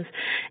questions.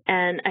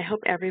 And I hope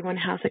everyone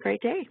has a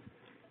great day.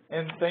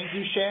 And thank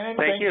you, Shannon.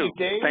 Thank you,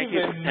 Dave. Thank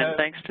you, and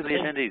thanks to the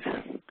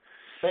attendees.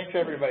 Thanks,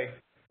 everybody.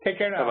 Take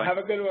care now. Bye-bye. Have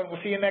a good one.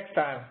 We'll see you next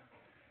time.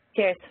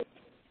 Cheers.